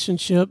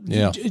relationship,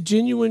 Yeah.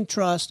 Genuine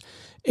trust.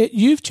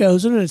 You've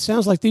chosen, and it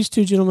sounds like these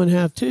two gentlemen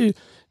have too,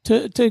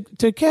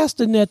 to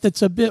cast a net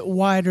that's a bit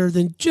wider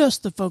than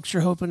just the folks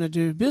you're hoping to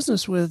do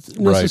business with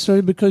necessarily,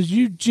 Right. because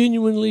you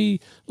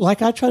genuinely,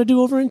 like I try to do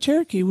over in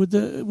Cherokee with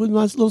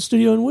my little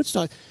studio in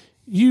Woodstock,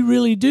 you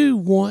really do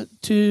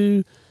want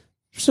to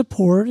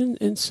support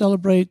and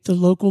celebrate the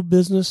local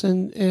business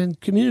and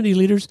community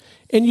leaders,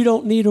 and you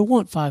don't need or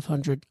want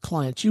 500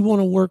 clients. You want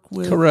to work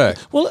with...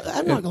 Correct. Well,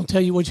 I'm not going to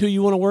tell you who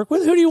you want to work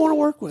with. Who do you want to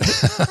work with?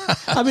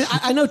 I mean,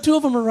 I know two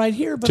of them are right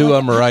here, but Two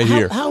of them are right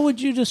here. How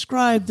would you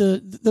describe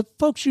the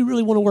folks you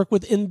really want to work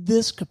with in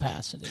this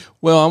capacity?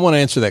 Well, I want to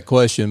answer that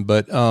question,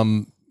 but I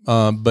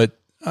want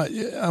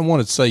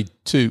to say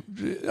too,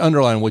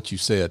 underline what you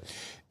said.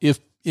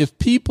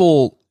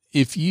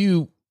 If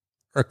you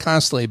are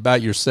constantly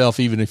about yourself,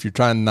 even if you're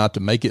trying not to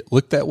make it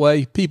look that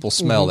way, people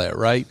smell that,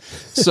 right?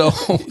 So,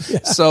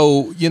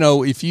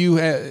 if you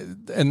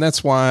and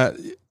that's why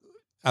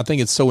I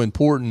think it's so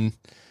important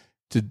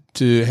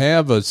to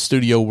have a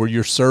studio where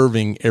you're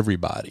serving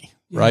everybody,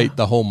 right?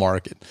 The whole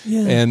market.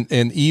 Yeah.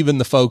 And even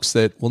the folks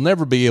that will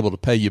never be able to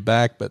pay you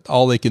back, but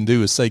all they can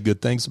do is say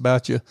good things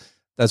about you.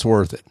 That's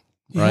worth it.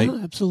 Right.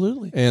 Yeah,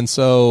 absolutely. And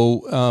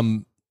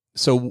so,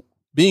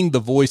 being the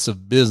voice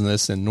of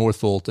business in North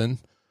Fulton,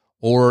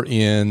 or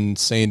in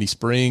Sandy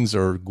Springs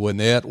or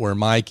Gwinnett, where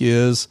Mike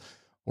is,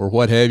 or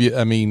what have you.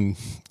 I mean,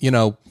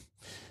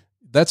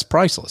 that's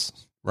priceless,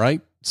 right?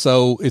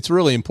 So it's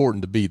really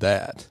important to be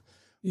that.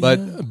 Yeah.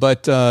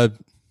 But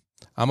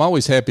I'm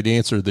always happy to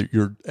answer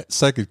your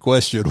second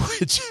question,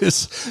 which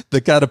is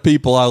the kind of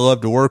people I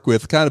love to work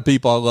with. The kind of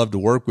people I love to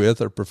work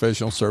with are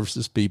professional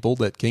services people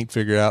that can't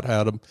figure out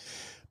how to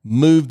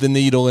move the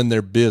needle in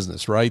their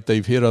business, right?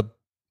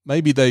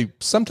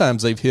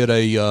 Sometimes they've hit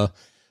a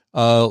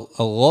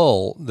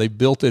lull. They've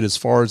built it as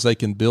far as they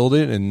can build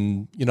it,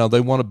 and,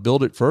 they want to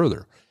build it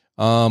further.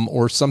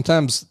 Or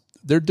sometimes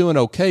they're doing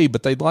okay,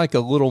 but they'd like a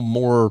little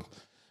more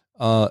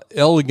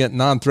elegant,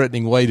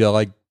 non-threatening way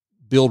to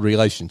build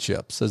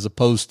relationships, as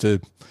opposed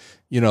to,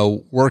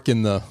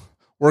 working the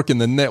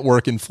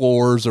networking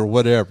floors or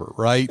whatever,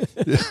 right?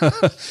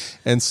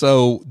 And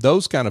so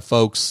those kind of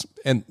folks,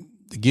 and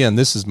again,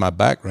 this is my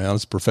background,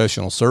 it's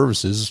professional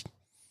services.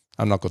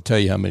 I'm not going to tell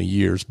you how many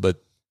years,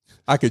 but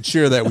I could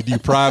share that with you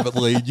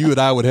privately. You and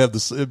I would have the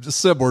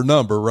similar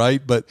number,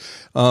 right? But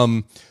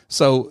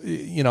so,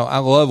 I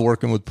love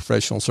working with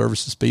professional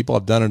services people.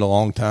 I've done it a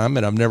long time,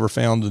 and I've never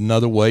found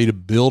another way to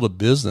build a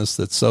business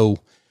that's so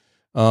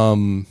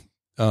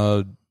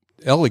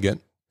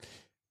elegant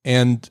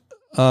and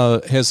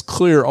has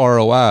clear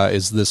ROI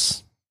as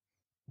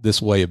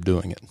this way of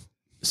doing it.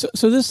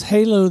 So this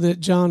halo that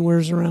John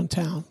wears around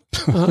town,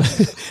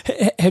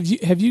 have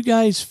you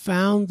guys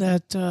found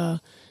that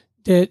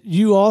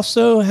you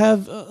also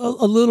have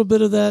a little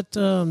bit of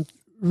that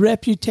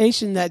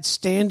reputation, that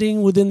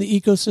standing within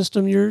the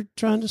ecosystem you're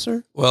trying to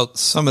serve? Well,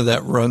 some of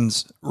that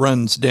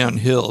runs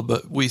downhill,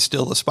 but we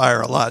still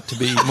aspire a lot to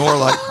be more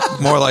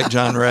like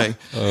John Ray.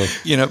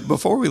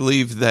 Before we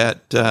leave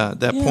that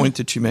point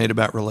that you made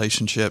about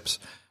relationships,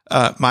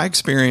 my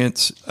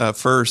experience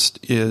first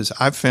is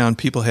I've found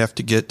people have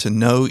to get to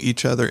know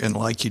each other and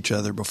like each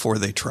other before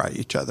they try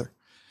each other.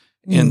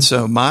 And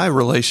so my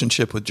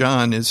relationship with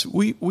John is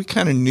we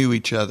kind of knew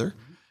each other.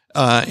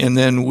 And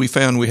then we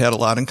found we had a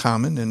lot in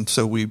common. And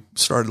so we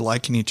started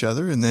liking each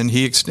other. And then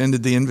he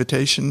extended the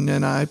invitation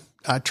and I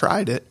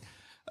tried it.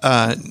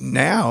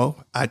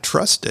 Now I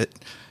trust it,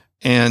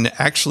 and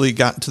actually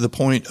got to the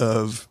point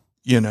of,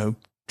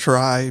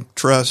 try,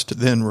 trust,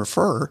 then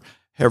refer.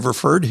 Have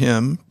referred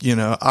him,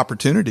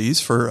 opportunities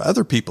for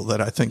other people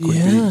that I think would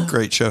be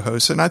great show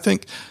hosts. And I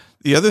think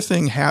the other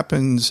thing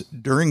happens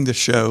during the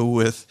show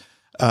with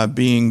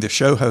being the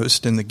show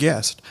host and the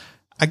guest.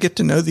 I get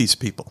to know these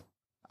people.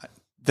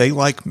 They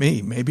like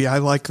me. Maybe I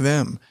like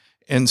them.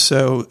 And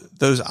so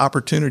those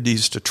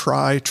opportunities to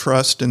try,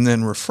 trust, and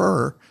then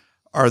refer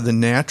are the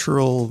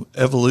natural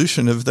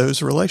evolution of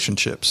those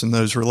relationships. And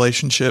those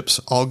relationships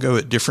all go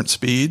at different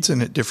speeds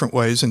and at different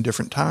ways and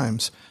different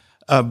times.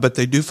 But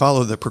they do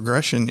follow the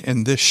progression.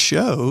 And this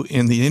show,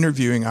 in the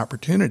interviewing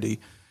opportunity,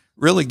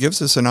 really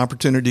gives us an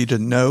opportunity to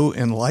know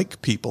and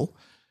like people,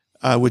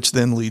 which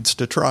then leads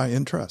to try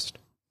and trust.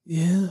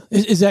 Yeah.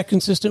 Is that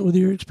consistent with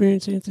your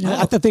experience, Anthony?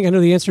 I think I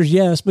know the answer is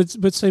yes,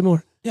 but say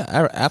more.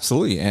 Yeah,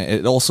 absolutely. And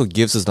it also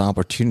gives us the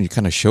opportunity to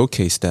kind of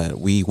showcase that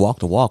we walk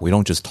the walk. We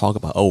don't just talk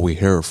about, we're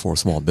here for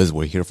small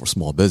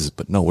business,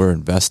 but no, we're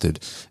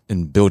invested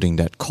in building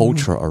that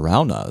culture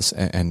around us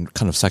and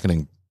kind of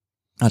seconding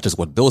not just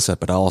what Bill said,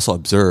 but I also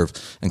observe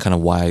and kind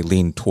of why I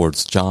lean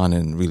towards John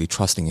and really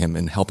trusting him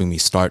and helping me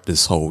start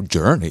this whole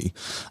journey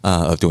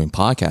of doing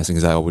podcasting,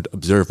 is I would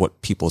observe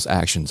what people's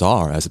actions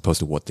are as opposed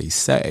to what they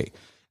say.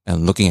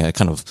 And looking at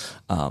kind of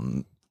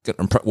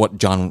what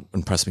John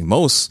impressed me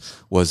most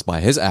was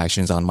by his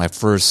actions on my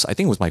first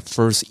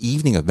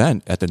evening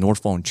event at the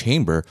North Fulton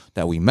Chamber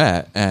that we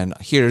met. And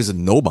here's a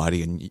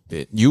nobody, and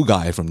you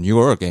guy from New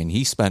York, and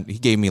he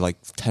gave me like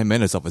 10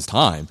 minutes of his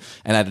time.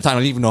 And at the time,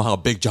 I didn't even know how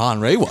big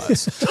John Ray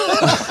was.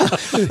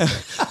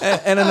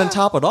 and then on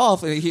top of it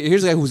off,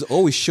 here's a guy who's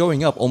always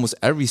showing up almost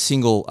every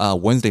single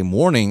Wednesday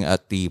morning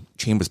at the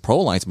Chamber's Pro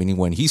Alliance meeting.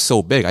 When he's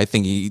so big, I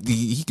think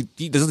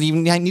he doesn't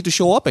even need to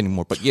show up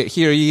anymore. But yet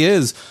here he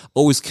is,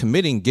 always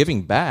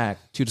giving back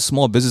to the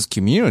small business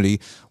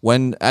community,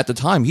 when at the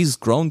time he's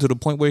grown to the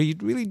point where he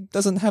really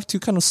doesn't have to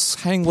kind of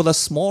hang with a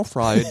small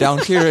fry down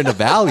here in the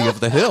valley of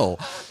the hill.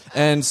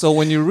 And so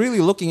when you're really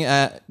looking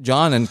at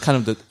John and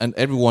kind of and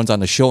everyone's on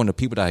the show and the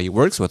people that he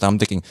works with, I'm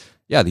thinking,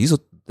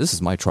 this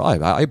is my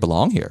tribe. I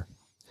belong here.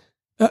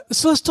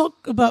 So let's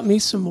talk about me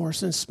some more,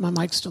 since my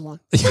mic's still on.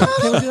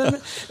 Can we do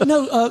that?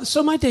 No.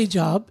 So my day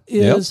job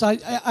is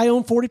I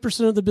own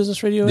 40% of the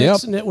Business Radio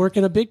X network,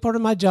 and a big part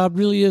of my job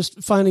really is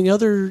finding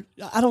other.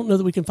 I don't know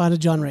that we can find a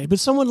John Ray, but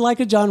someone like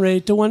a John Ray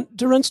to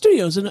run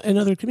studios in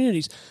other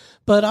communities.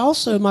 But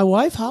also, my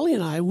wife Holly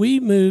and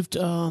we moved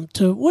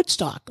to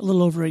Woodstock a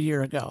little over a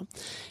year ago.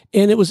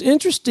 And it was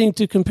interesting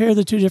to compare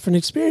the two different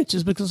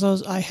experiences, because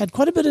I had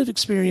quite a bit of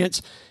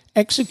experience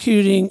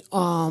executing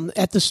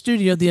at the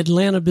studio, the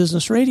Atlanta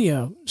Business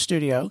Radio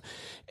studio.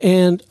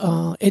 And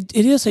it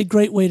is a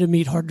great way to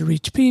meet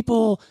hard-to-reach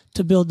people,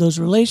 to build those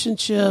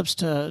relationships,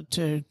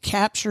 to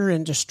capture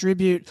and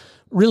distribute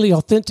really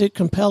authentic,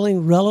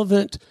 compelling,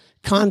 relevant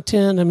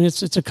content. I mean,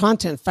 it's a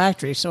content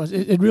factory, so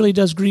it really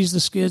does grease the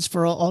skids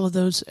for all of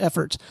those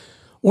efforts.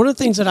 One of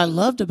the things that I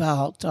loved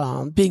about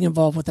being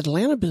involved with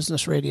Atlanta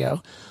Business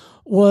Radio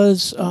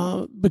was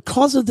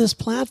because of this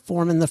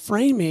platform and the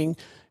framing,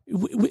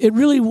 it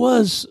really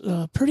was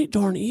pretty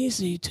darn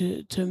easy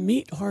to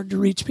meet hard to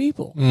reach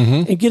people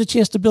and get a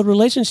chance to build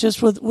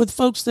relationships with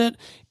folks that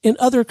in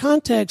other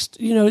contexts,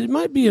 it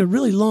might be a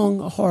really long,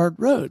 hard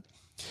road.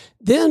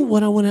 Then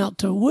when I went out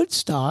to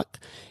Woodstock,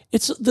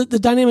 it's the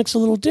dynamic's a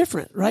little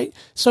different, right?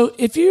 So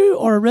if you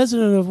are a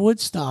resident of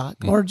Woodstock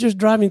or just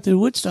driving through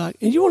Woodstock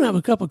and you want to have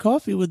a cup of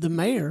coffee with the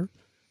mayor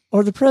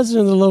or the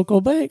president of the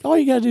local bank, all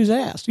you got to do is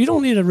ask. You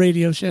don't need a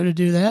radio show to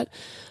do that.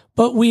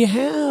 But we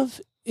have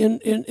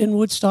in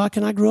Woodstock,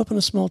 and I grew up in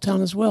a small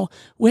town as well,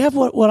 we have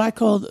what I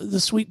call the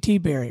sweet tea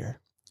barrier,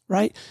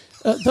 right?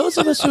 Those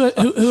of us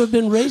who have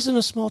been raised in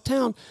a small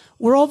town,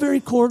 we're all very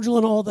cordial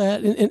and all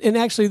that. And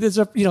actually, there's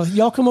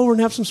y'all come over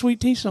and have some sweet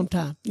tea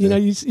sometime.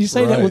 You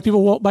say that when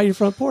people walk by your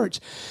front porch.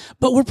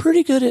 But we're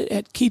pretty good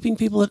at keeping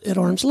people at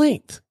arm's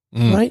length,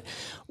 right?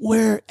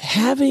 Where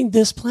having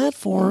this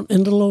platform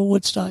in little old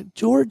Woodstock,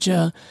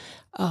 Georgia,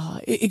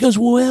 it goes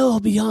well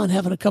beyond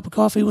having a cup of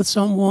coffee with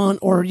someone,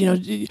 or,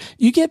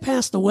 you get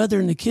past the weather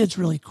and the kids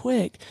really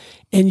quick,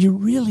 and you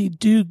really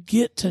do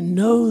get to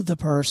know the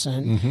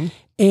person.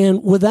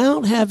 And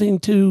without having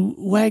to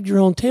wag your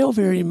own tail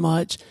very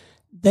much,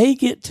 they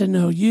get to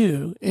know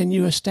you, and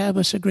you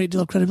establish a great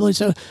deal of credibility.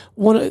 So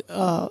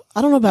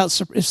I don't know about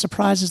if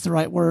surprise is the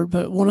right word,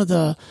 but one of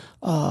the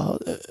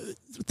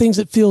things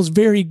that feels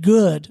very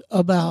good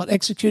about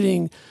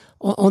executing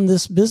on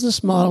this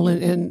business model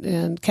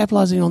and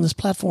capitalizing on this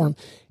platform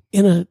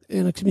in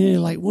a community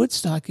like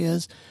Woodstock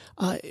is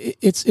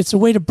it's a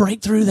way to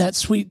break through that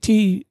sweet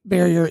tea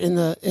barrier in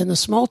the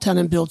small town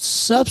and build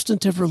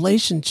substantive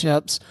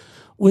relationships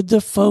with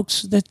the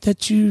folks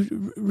that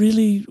you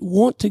really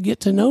want to get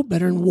to know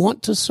better and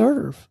want to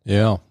serve.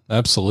 Yeah,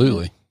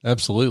 absolutely.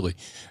 Absolutely.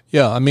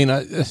 Yeah. I mean,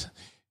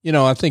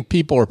 I think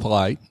people are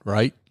polite,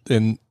 right?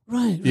 And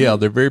yeah,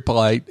 they're very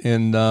polite,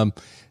 and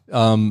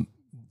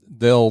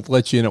they'll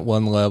let you in at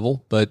one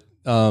level, but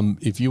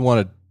if you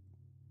want to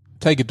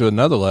take it to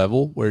another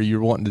level where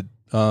you're wanting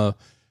to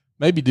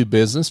maybe do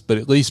business, but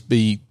at least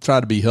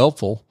try to be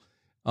helpful,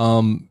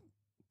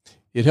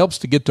 it helps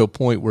to get to a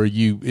point where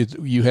you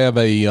have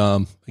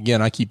a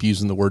again, I keep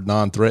using the word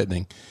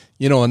non-threatening,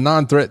 a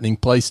non-threatening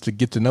place to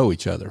get to know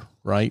each other,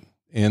 right?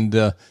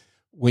 And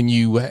when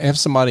you have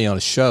somebody on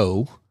a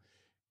show,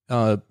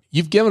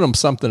 you've given them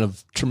something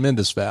of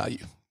tremendous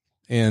value,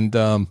 and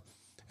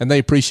they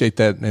appreciate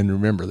that and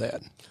remember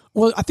that.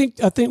 Well, I think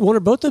one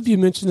or both of you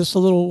mentioned this a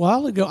little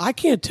while ago. I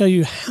can't tell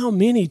you how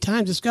many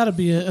times, it's got to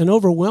be an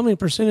overwhelming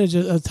percentage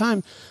of the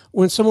time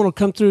when someone will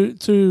come through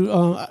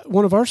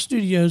one of our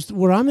studios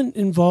where I'm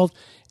involved,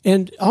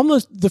 and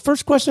almost the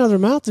first question out of their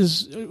mouth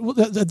is,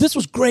 "This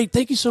was great.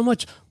 Thank you so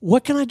much.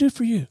 What can I do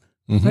for you?"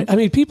 Right? I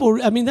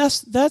mean,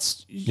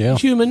 that's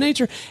human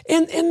nature,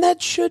 and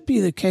that should be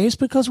the case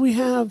because we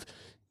have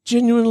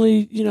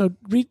genuinely,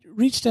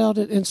 reached out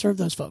and served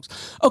those folks.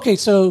 Okay,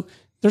 so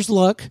there's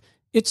luck.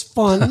 It's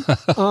fun.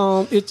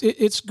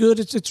 It's good.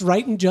 It's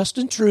right and just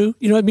and true.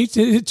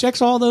 It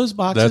checks all those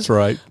boxes. That's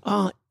right.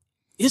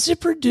 Is it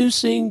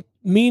producing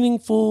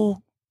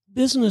meaningful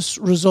business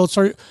results?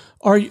 Are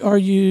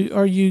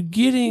you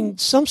getting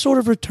some sort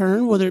of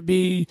return, whether it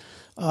be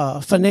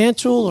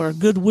financial or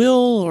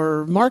goodwill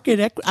or market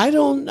equity? I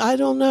don't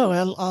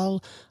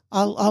know.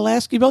 I'll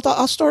ask you both.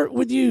 I'll start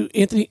with you,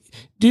 Anthony.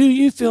 Do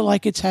you feel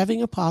like it's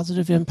having a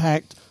positive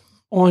impact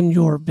on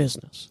your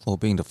business? Well,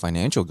 being the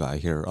financial guy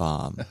here,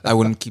 I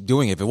wouldn't keep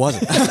doing it if it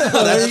wasn't.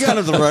 That's kind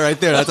of right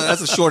there.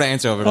 That's a short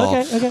answer of it all.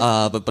 Okay.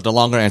 But the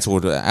longer answer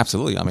would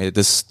absolutely. I mean,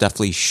 this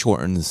definitely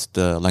shortens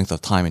the length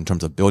of time in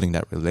terms of building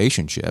that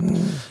relationship.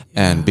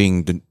 And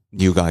being the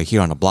new guy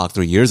here on the block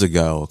 3 years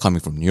ago, coming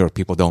from New York,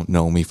 people don't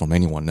know me from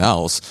anyone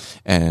else.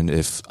 And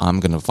if I'm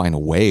going to find a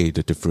way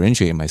to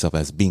differentiate myself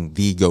as being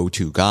the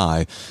go-to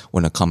guy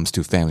when it comes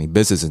to family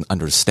business and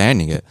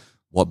understanding it,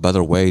 what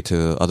better way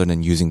other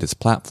than using this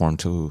platform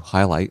to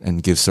highlight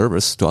and give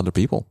service to other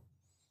people?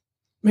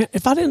 Man,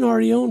 if I didn't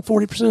already own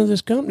 40% of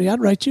this company,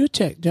 I'd write you a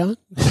check, John.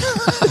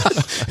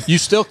 You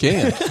still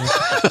can.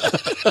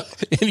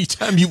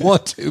 Anytime you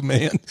want to,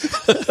 man.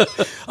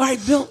 All right,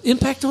 Bill,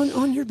 impact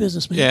on your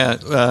business, man.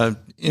 Yeah,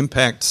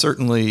 impact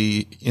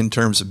certainly in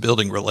terms of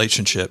building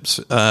relationships,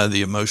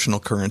 the emotional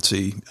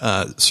currency,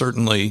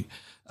 certainly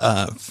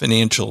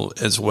financial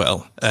as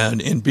well.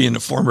 And in being a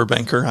former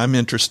banker, I'm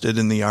interested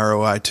in the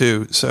ROI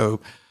too. So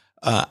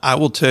I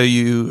will tell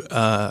you,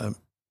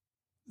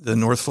 the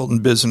North Fulton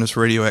Business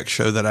Radio X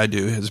show that I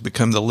do has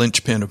become the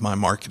linchpin of my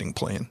marketing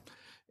plan.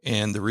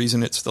 And the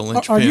reason it's the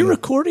linchpin... Are you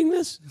recording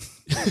this?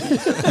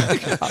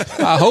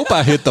 I hope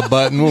I hit the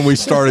button when we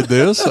started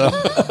this.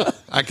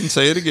 I can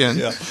say it again.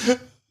 Yeah.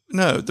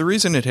 No, the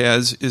reason it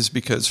has is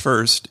because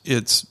first,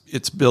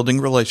 it's building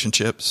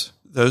relationships.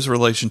 Those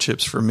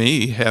relationships for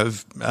me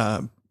have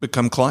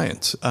become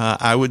clients.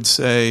 I would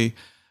say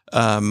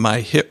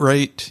my hit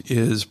rate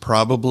is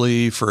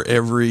probably for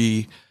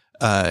every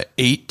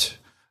 8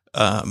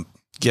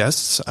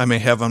 guests I may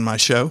have on my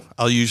show,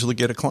 I'll usually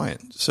get a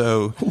client.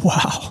 So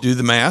wow, do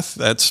the math.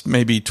 That's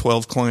maybe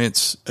 12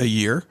 clients a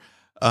year.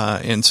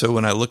 And so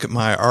when I look at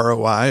my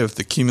ROI of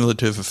the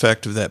cumulative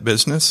effect of that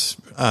business,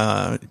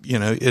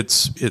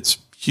 it's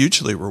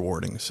hugely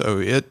rewarding. So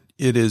it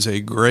is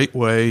a great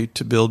way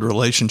to build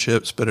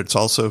relationships, but it's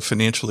also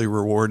financially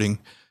rewarding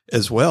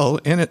as well.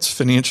 And it's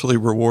financially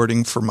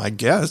rewarding for my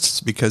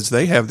guests because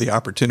they have the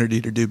opportunity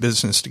to do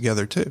business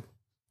together too.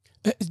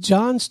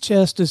 John's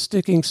chest is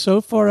sticking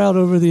so far out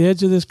over the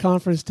edge of this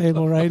conference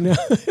table right now.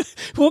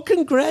 Well,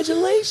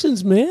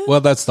 congratulations, man.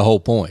 Well, that's the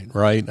whole point,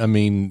 right? I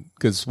mean,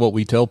 because what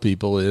we tell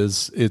people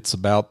is it's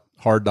about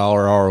hard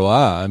dollar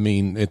ROI. I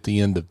mean, at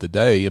the end of the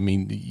day, I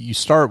mean, you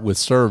start with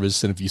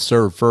service, and if you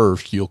serve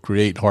first, you'll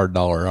create hard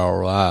dollar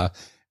ROI.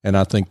 And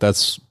I think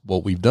that's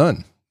what we've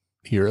done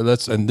here.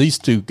 And these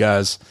two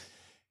guys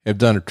have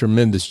done a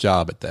tremendous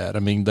job at that. I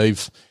mean,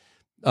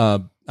 I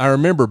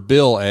remember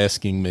Bill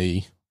asking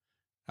me,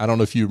 I don't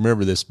know if you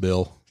remember this,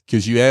 Bill,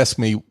 because you asked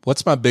me,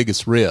 what's my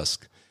biggest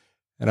risk?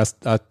 And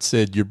I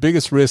said, your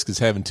biggest risk is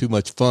having too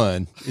much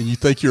fun, and you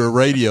think you're a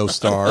radio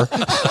star.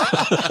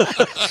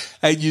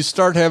 And you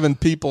start having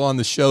people on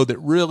the show that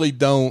really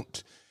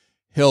don't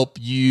help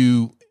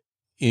you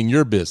in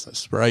your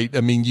business, right?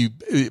 I mean,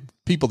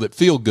 people that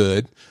feel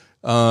good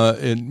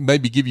and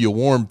maybe give you a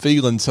warm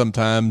feeling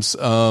sometimes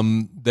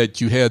that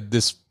you had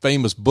this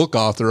famous book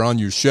author on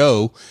your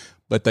show,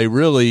 but they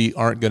really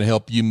aren't going to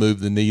help you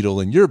move the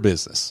needle in your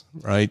business,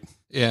 right?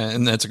 Yeah,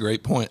 and that's a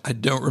great point. I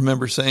don't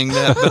remember saying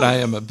that, but I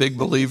am a big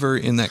believer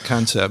in that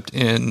concept.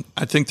 And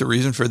I think the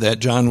reason for that,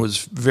 John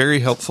was very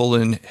helpful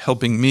in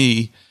helping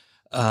me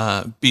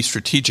be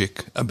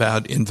strategic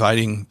about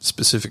inviting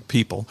specific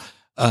people.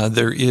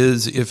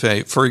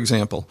 For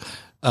example,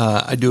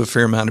 I do a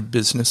fair amount of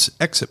business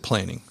exit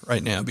planning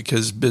right now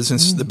because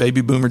the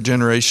baby boomer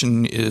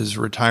generation is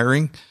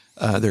retiring.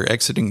 They're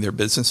exiting their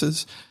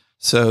businesses.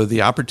 So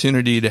the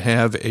opportunity to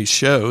have a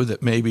show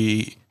that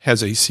maybe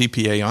has a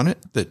CPA on it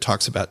that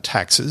talks about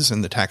taxes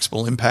and the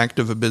taxable impact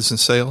of a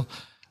business sale,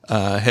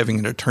 having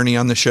an attorney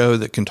on the show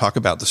that can talk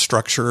about the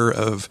structure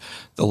of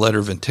the letter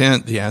of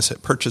intent, the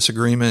asset purchase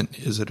agreement.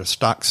 Is it a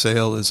stock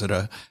sale? Is it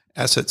a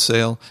asset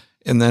sale?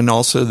 And then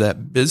also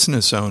that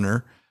business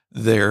owner,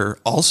 they're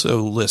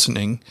also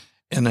listening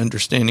and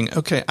understanding,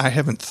 okay, I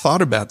haven't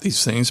thought about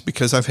these things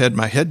because I've had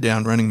my head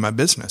down running my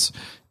business.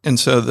 And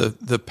so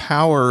the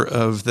power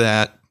of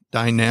that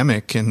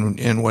dynamic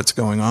and what's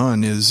going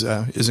on is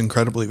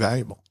incredibly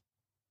valuable.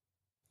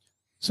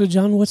 So,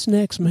 John, what's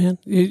next, man?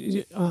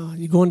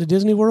 You going to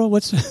Disney World?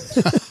 What's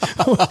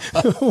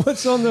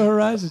what's on the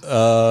horizon?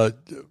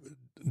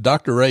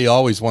 Dr. Ray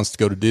always wants to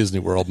go to Disney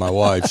World. My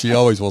wife, she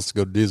always wants to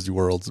go to Disney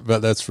World,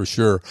 but that's for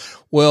sure.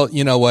 Well,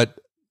 you know what?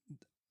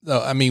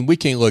 I mean, we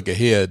can't look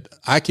ahead.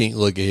 I can't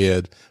look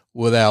ahead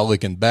without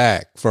looking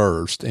back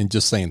first and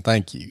just saying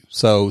thank you.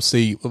 So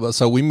we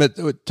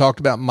talked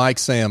about Mike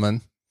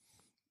Salmon.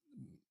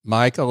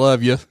 Mike, I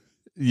love you.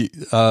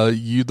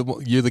 You're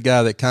the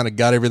guy that kind of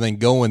got everything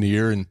going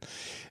here,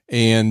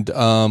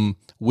 and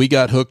we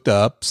got hooked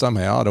up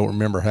somehow. I don't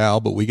remember how,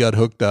 but we got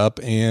hooked up,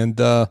 and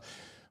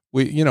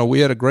we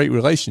had a great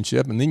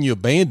relationship. And then you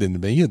abandoned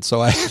me, and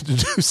so I had to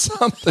do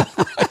something.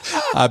 Right?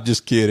 I'm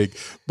just kidding,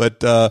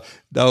 but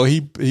no,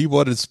 he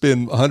wanted to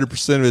spend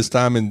 100% of his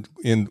time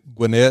in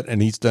Gwinnett,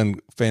 and he's done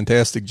a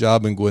fantastic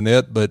job in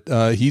Gwinnett.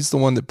 But he's the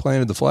one that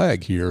planted the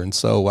flag here, and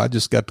so I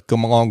just got to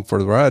come along for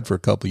the ride for a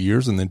couple of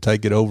years, and then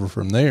take it over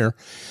from there.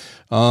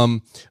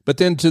 But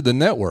then to the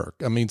network,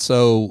 I mean,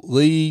 so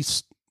Lee,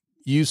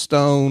 you,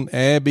 Stone,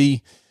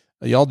 Abby,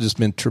 y'all just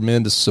been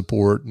tremendous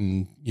support,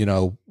 and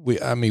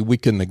we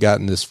couldn't have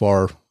gotten this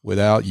far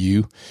without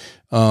you.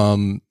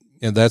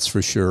 And that's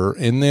for sure.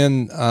 And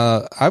then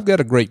I've got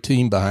a great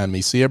team behind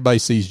me. See, everybody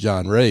sees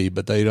John Ray,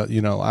 but they don't,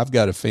 I've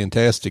got a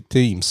fantastic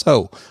team.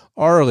 So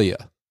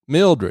Arlia,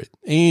 Mildred,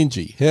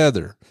 Angie,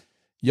 Heather,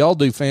 y'all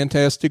do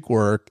fantastic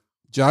work.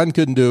 John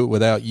couldn't do it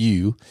without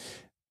you.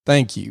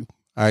 Thank you.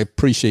 I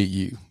appreciate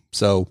you.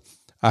 So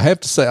I have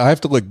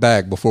to look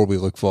back before we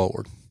look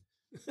forward.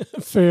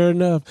 Fair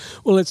enough.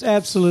 Well, it's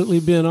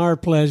absolutely been our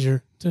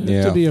pleasure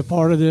to be a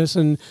part of this,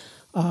 and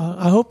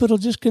I hope it'll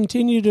just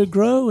continue to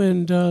grow.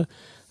 And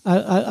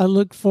I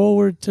look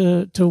forward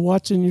to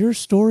watching your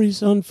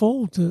stories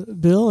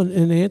unfold, Bill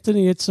and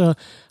Anthony. It's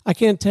I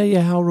can't tell you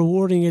how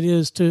rewarding it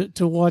is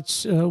to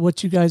watch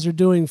what you guys are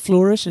doing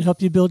flourish and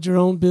help you build your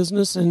own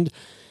business. And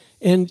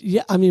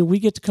yeah, I mean, we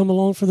get to come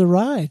along for the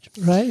ride,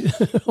 right?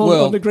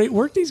 on the great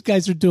work these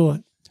guys are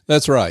doing.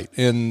 That's right,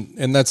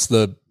 and that's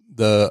the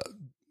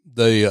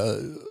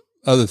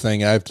other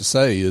thing I have to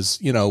say is,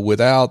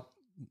 without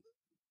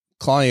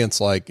clients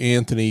like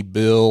Anthony,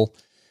 Bill,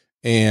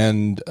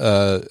 and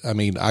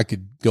I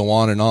could go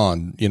on and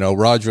on.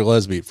 Roger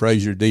Lesby at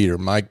Fraser Dieter,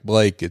 Mike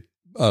Blake at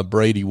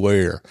Brady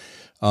Ware,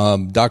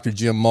 Dr.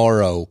 Jim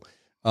Morrow,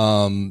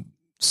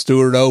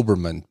 Stuart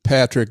Oberman,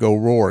 Patrick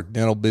O'Rourke,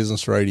 Dental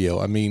Business Radio.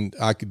 I mean,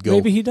 I could go.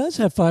 Maybe he does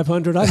have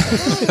 500.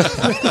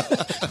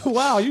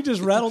 Wow, you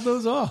just rattled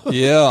those off.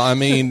 Yeah, I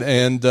mean,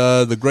 and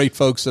the great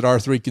folks at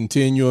R3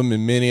 Continuum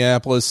in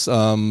Minneapolis,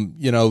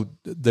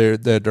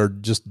 that are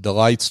just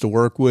delights to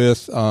work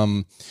with.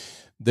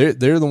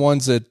 They're the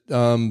ones that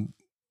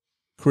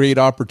create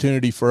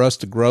opportunity for us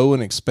to grow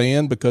and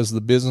expand because of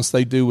the business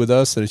they do with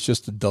us. And it's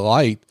just a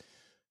delight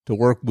to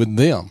work with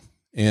them.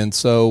 And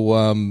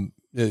so,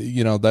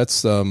 that's,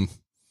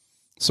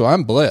 so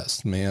I'm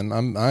blessed,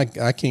 man.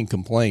 I can't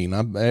complain.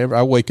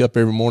 I wake up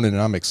every morning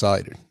and I'm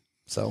excited.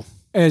 So.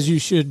 As you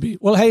should be.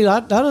 Well, hey,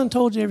 I done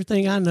told you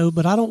everything I know,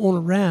 but I don't want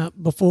to wrap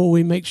before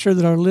we make sure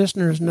that our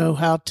listeners know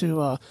how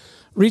to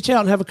reach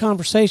out and have a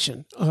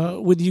conversation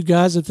with you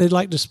guys if they'd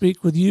like to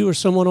speak with you or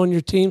someone on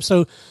your team.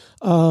 So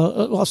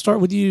I'll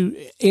start with you,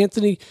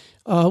 Anthony.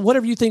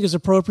 Whatever you think is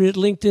appropriate,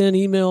 LinkedIn,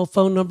 email,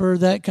 phone number,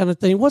 that kind of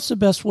thing. What's the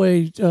best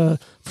way for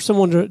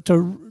someone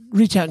to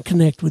reach out and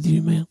connect with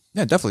you, man?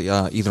 Yeah, definitely.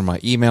 Either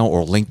my email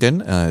or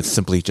LinkedIn. It's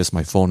simply just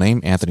my full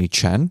name, Anthony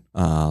Chen.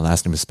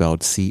 Last name is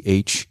spelled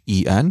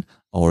C-H-E-N.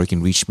 Or you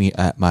can reach me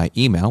at my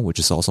email, which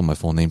is also my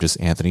full name, just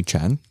Anthony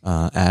Chen,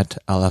 at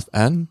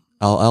lfnllc.com.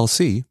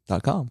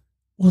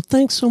 Well,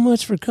 thanks so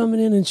much for coming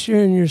in and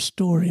sharing your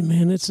story,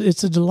 man. It's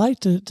a delight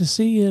to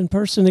see you in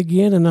person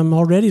again, and I'm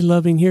already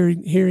loving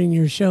hearing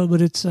your show.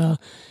 But it's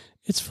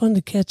fun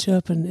to catch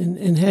up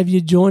and have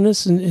you join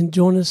us and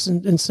join us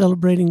in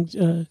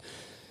celebrating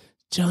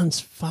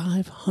John's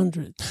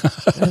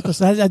 500th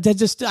episode. I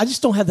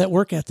just don't have that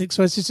work ethic,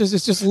 so it's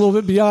just a little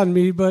bit beyond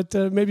me. But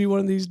maybe one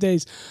of these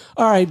days.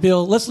 All right,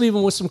 Bill. Let's leave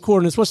them with some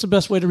coordinates. What's the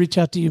best way to reach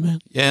out to you, man?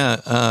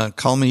 Yeah,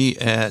 call me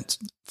at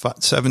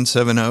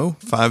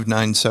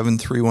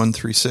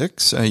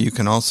 770-597-3136. You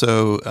can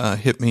also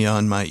hit me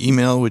on my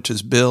email, which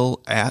is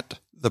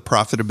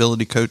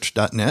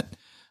bill@theprofitabilitycoach.net.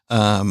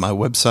 My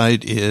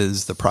website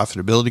is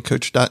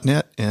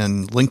theprofitabilitycoach.net,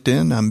 and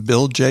LinkedIn, I'm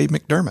Bill J.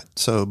 McDermott.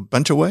 So a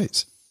bunch of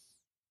ways.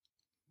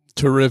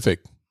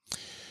 Terrific.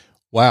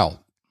 Wow.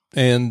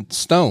 And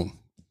Stone,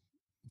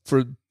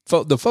 for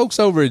the folks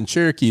over in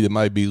Cherokee that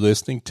might be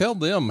listening, tell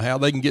them how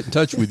they can get in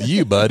touch with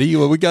you, buddy.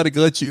 Well, we got to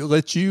let you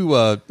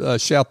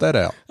shout that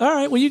out. All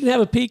right. Well, you can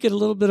have a peek at a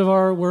little bit of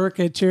our work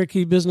at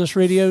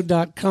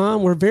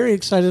CherokeeBusinessRadio.com. We're very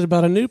excited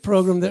about a new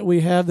program that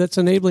we have that's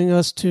enabling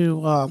us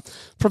to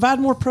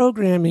provide more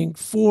programming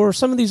for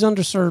some of these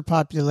underserved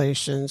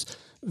populations,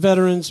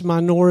 veterans,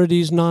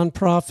 minorities,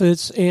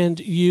 nonprofits, and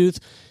youth.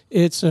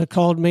 It's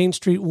called Main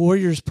Street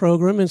Warriors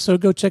Program. And so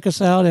go check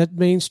us out at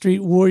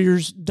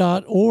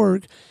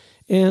mainstreetwarriors.org.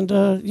 And,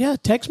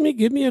 text me,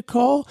 give me a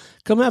call.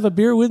 Come have a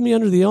beer with me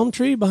under the elm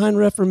tree behind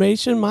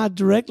Reformation. My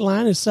direct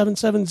line is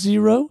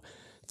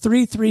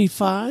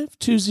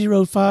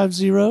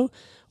 770-335-2050.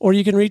 Or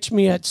you can reach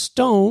me at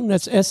Stone,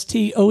 that's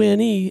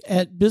STONE,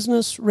 at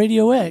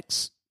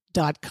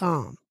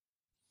businessradiox.com.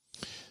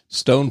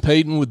 Stone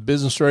Payton with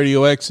Business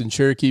Radio X and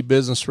Cherokee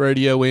Business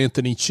Radio,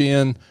 Anthony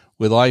Chen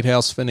with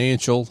Lighthouse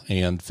Financial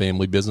and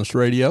Family Business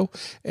Radio,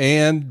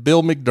 and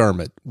Bill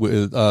McDermott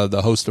with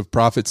the host of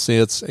Profit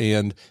Sense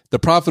and the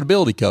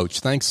Profitability Coach.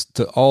 Thanks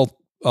to all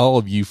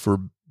of you for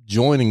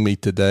joining me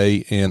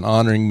today and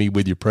honoring me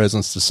with your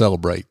presence to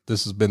celebrate.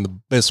 This has been the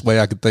best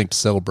way I could think to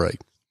celebrate.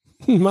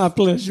 My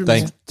pleasure,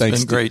 man. Thanks.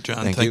 It's been great,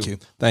 John. Thank you.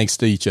 Thanks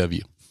to each of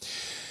you.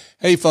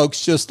 Hey,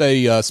 folks, just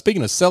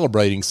speaking of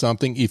celebrating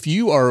something, if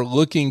you are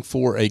looking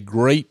for a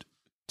great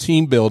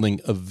team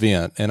building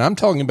event, and I'm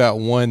talking about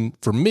one,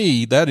 for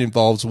me, that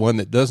involves one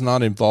that does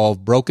not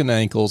involve broken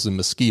ankles and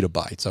mosquito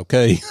bites.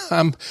 Okay.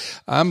 I'm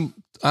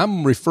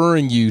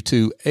referring you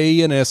to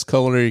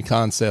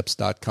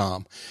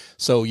ansculinaryconcepts.com.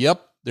 So,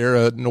 yep, they're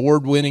an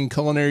award-winning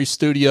culinary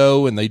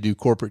studio and they do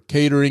corporate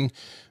catering,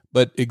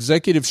 but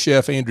executive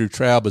chef Andrew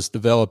Traub has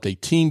developed a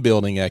team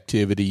building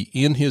activity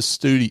in his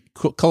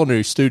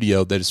culinary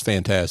studio that is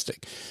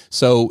fantastic.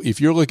 So if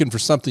you're looking for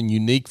something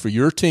unique for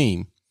your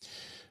team,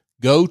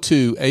 go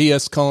to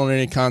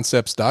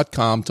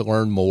asculinaryconcepts.com to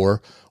learn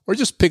more, or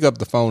just pick up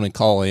the phone and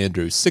call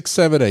Andrew,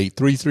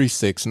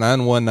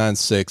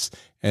 678-336-9196,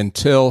 and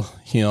tell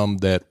him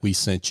that we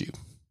sent you.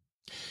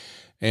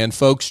 And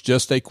folks,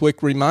 just a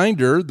quick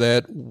reminder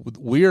that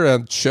we're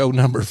on show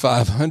number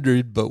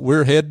 500, but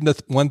we're heading to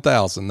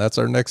 1,000. That's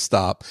our next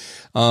stop.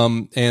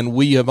 And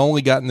we have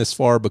only gotten this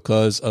far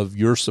because of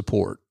your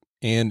support.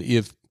 And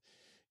if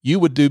you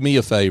would do me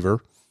a favor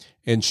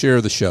and share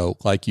the show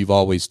like you've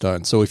always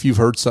done. So if you've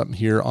heard something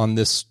here on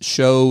this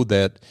show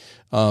that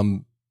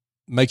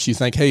makes you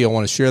think, hey, I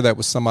want to share that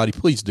with somebody,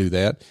 please do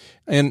that.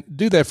 And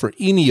do that for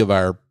any of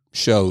our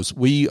shows.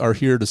 We are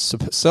here to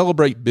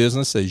celebrate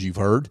business, as you've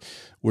heard.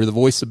 We're the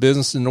voice of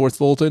business in North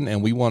Fulton,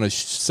 and we want to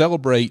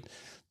celebrate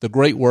the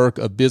great work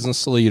of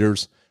business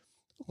leaders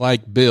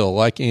like Bill,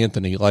 like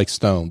Anthony, like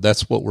Stone.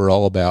 That's what we're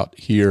all about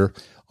here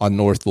on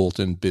North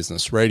Fulton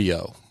Business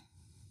Radio.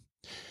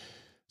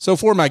 So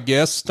for my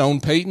guests,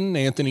 Stone Payton,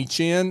 Anthony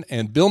Chen,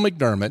 and Bill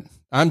McDermott,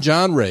 I'm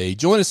John Ray.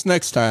 Join us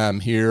next time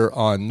here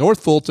on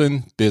North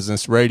Fulton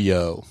Business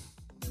Radio.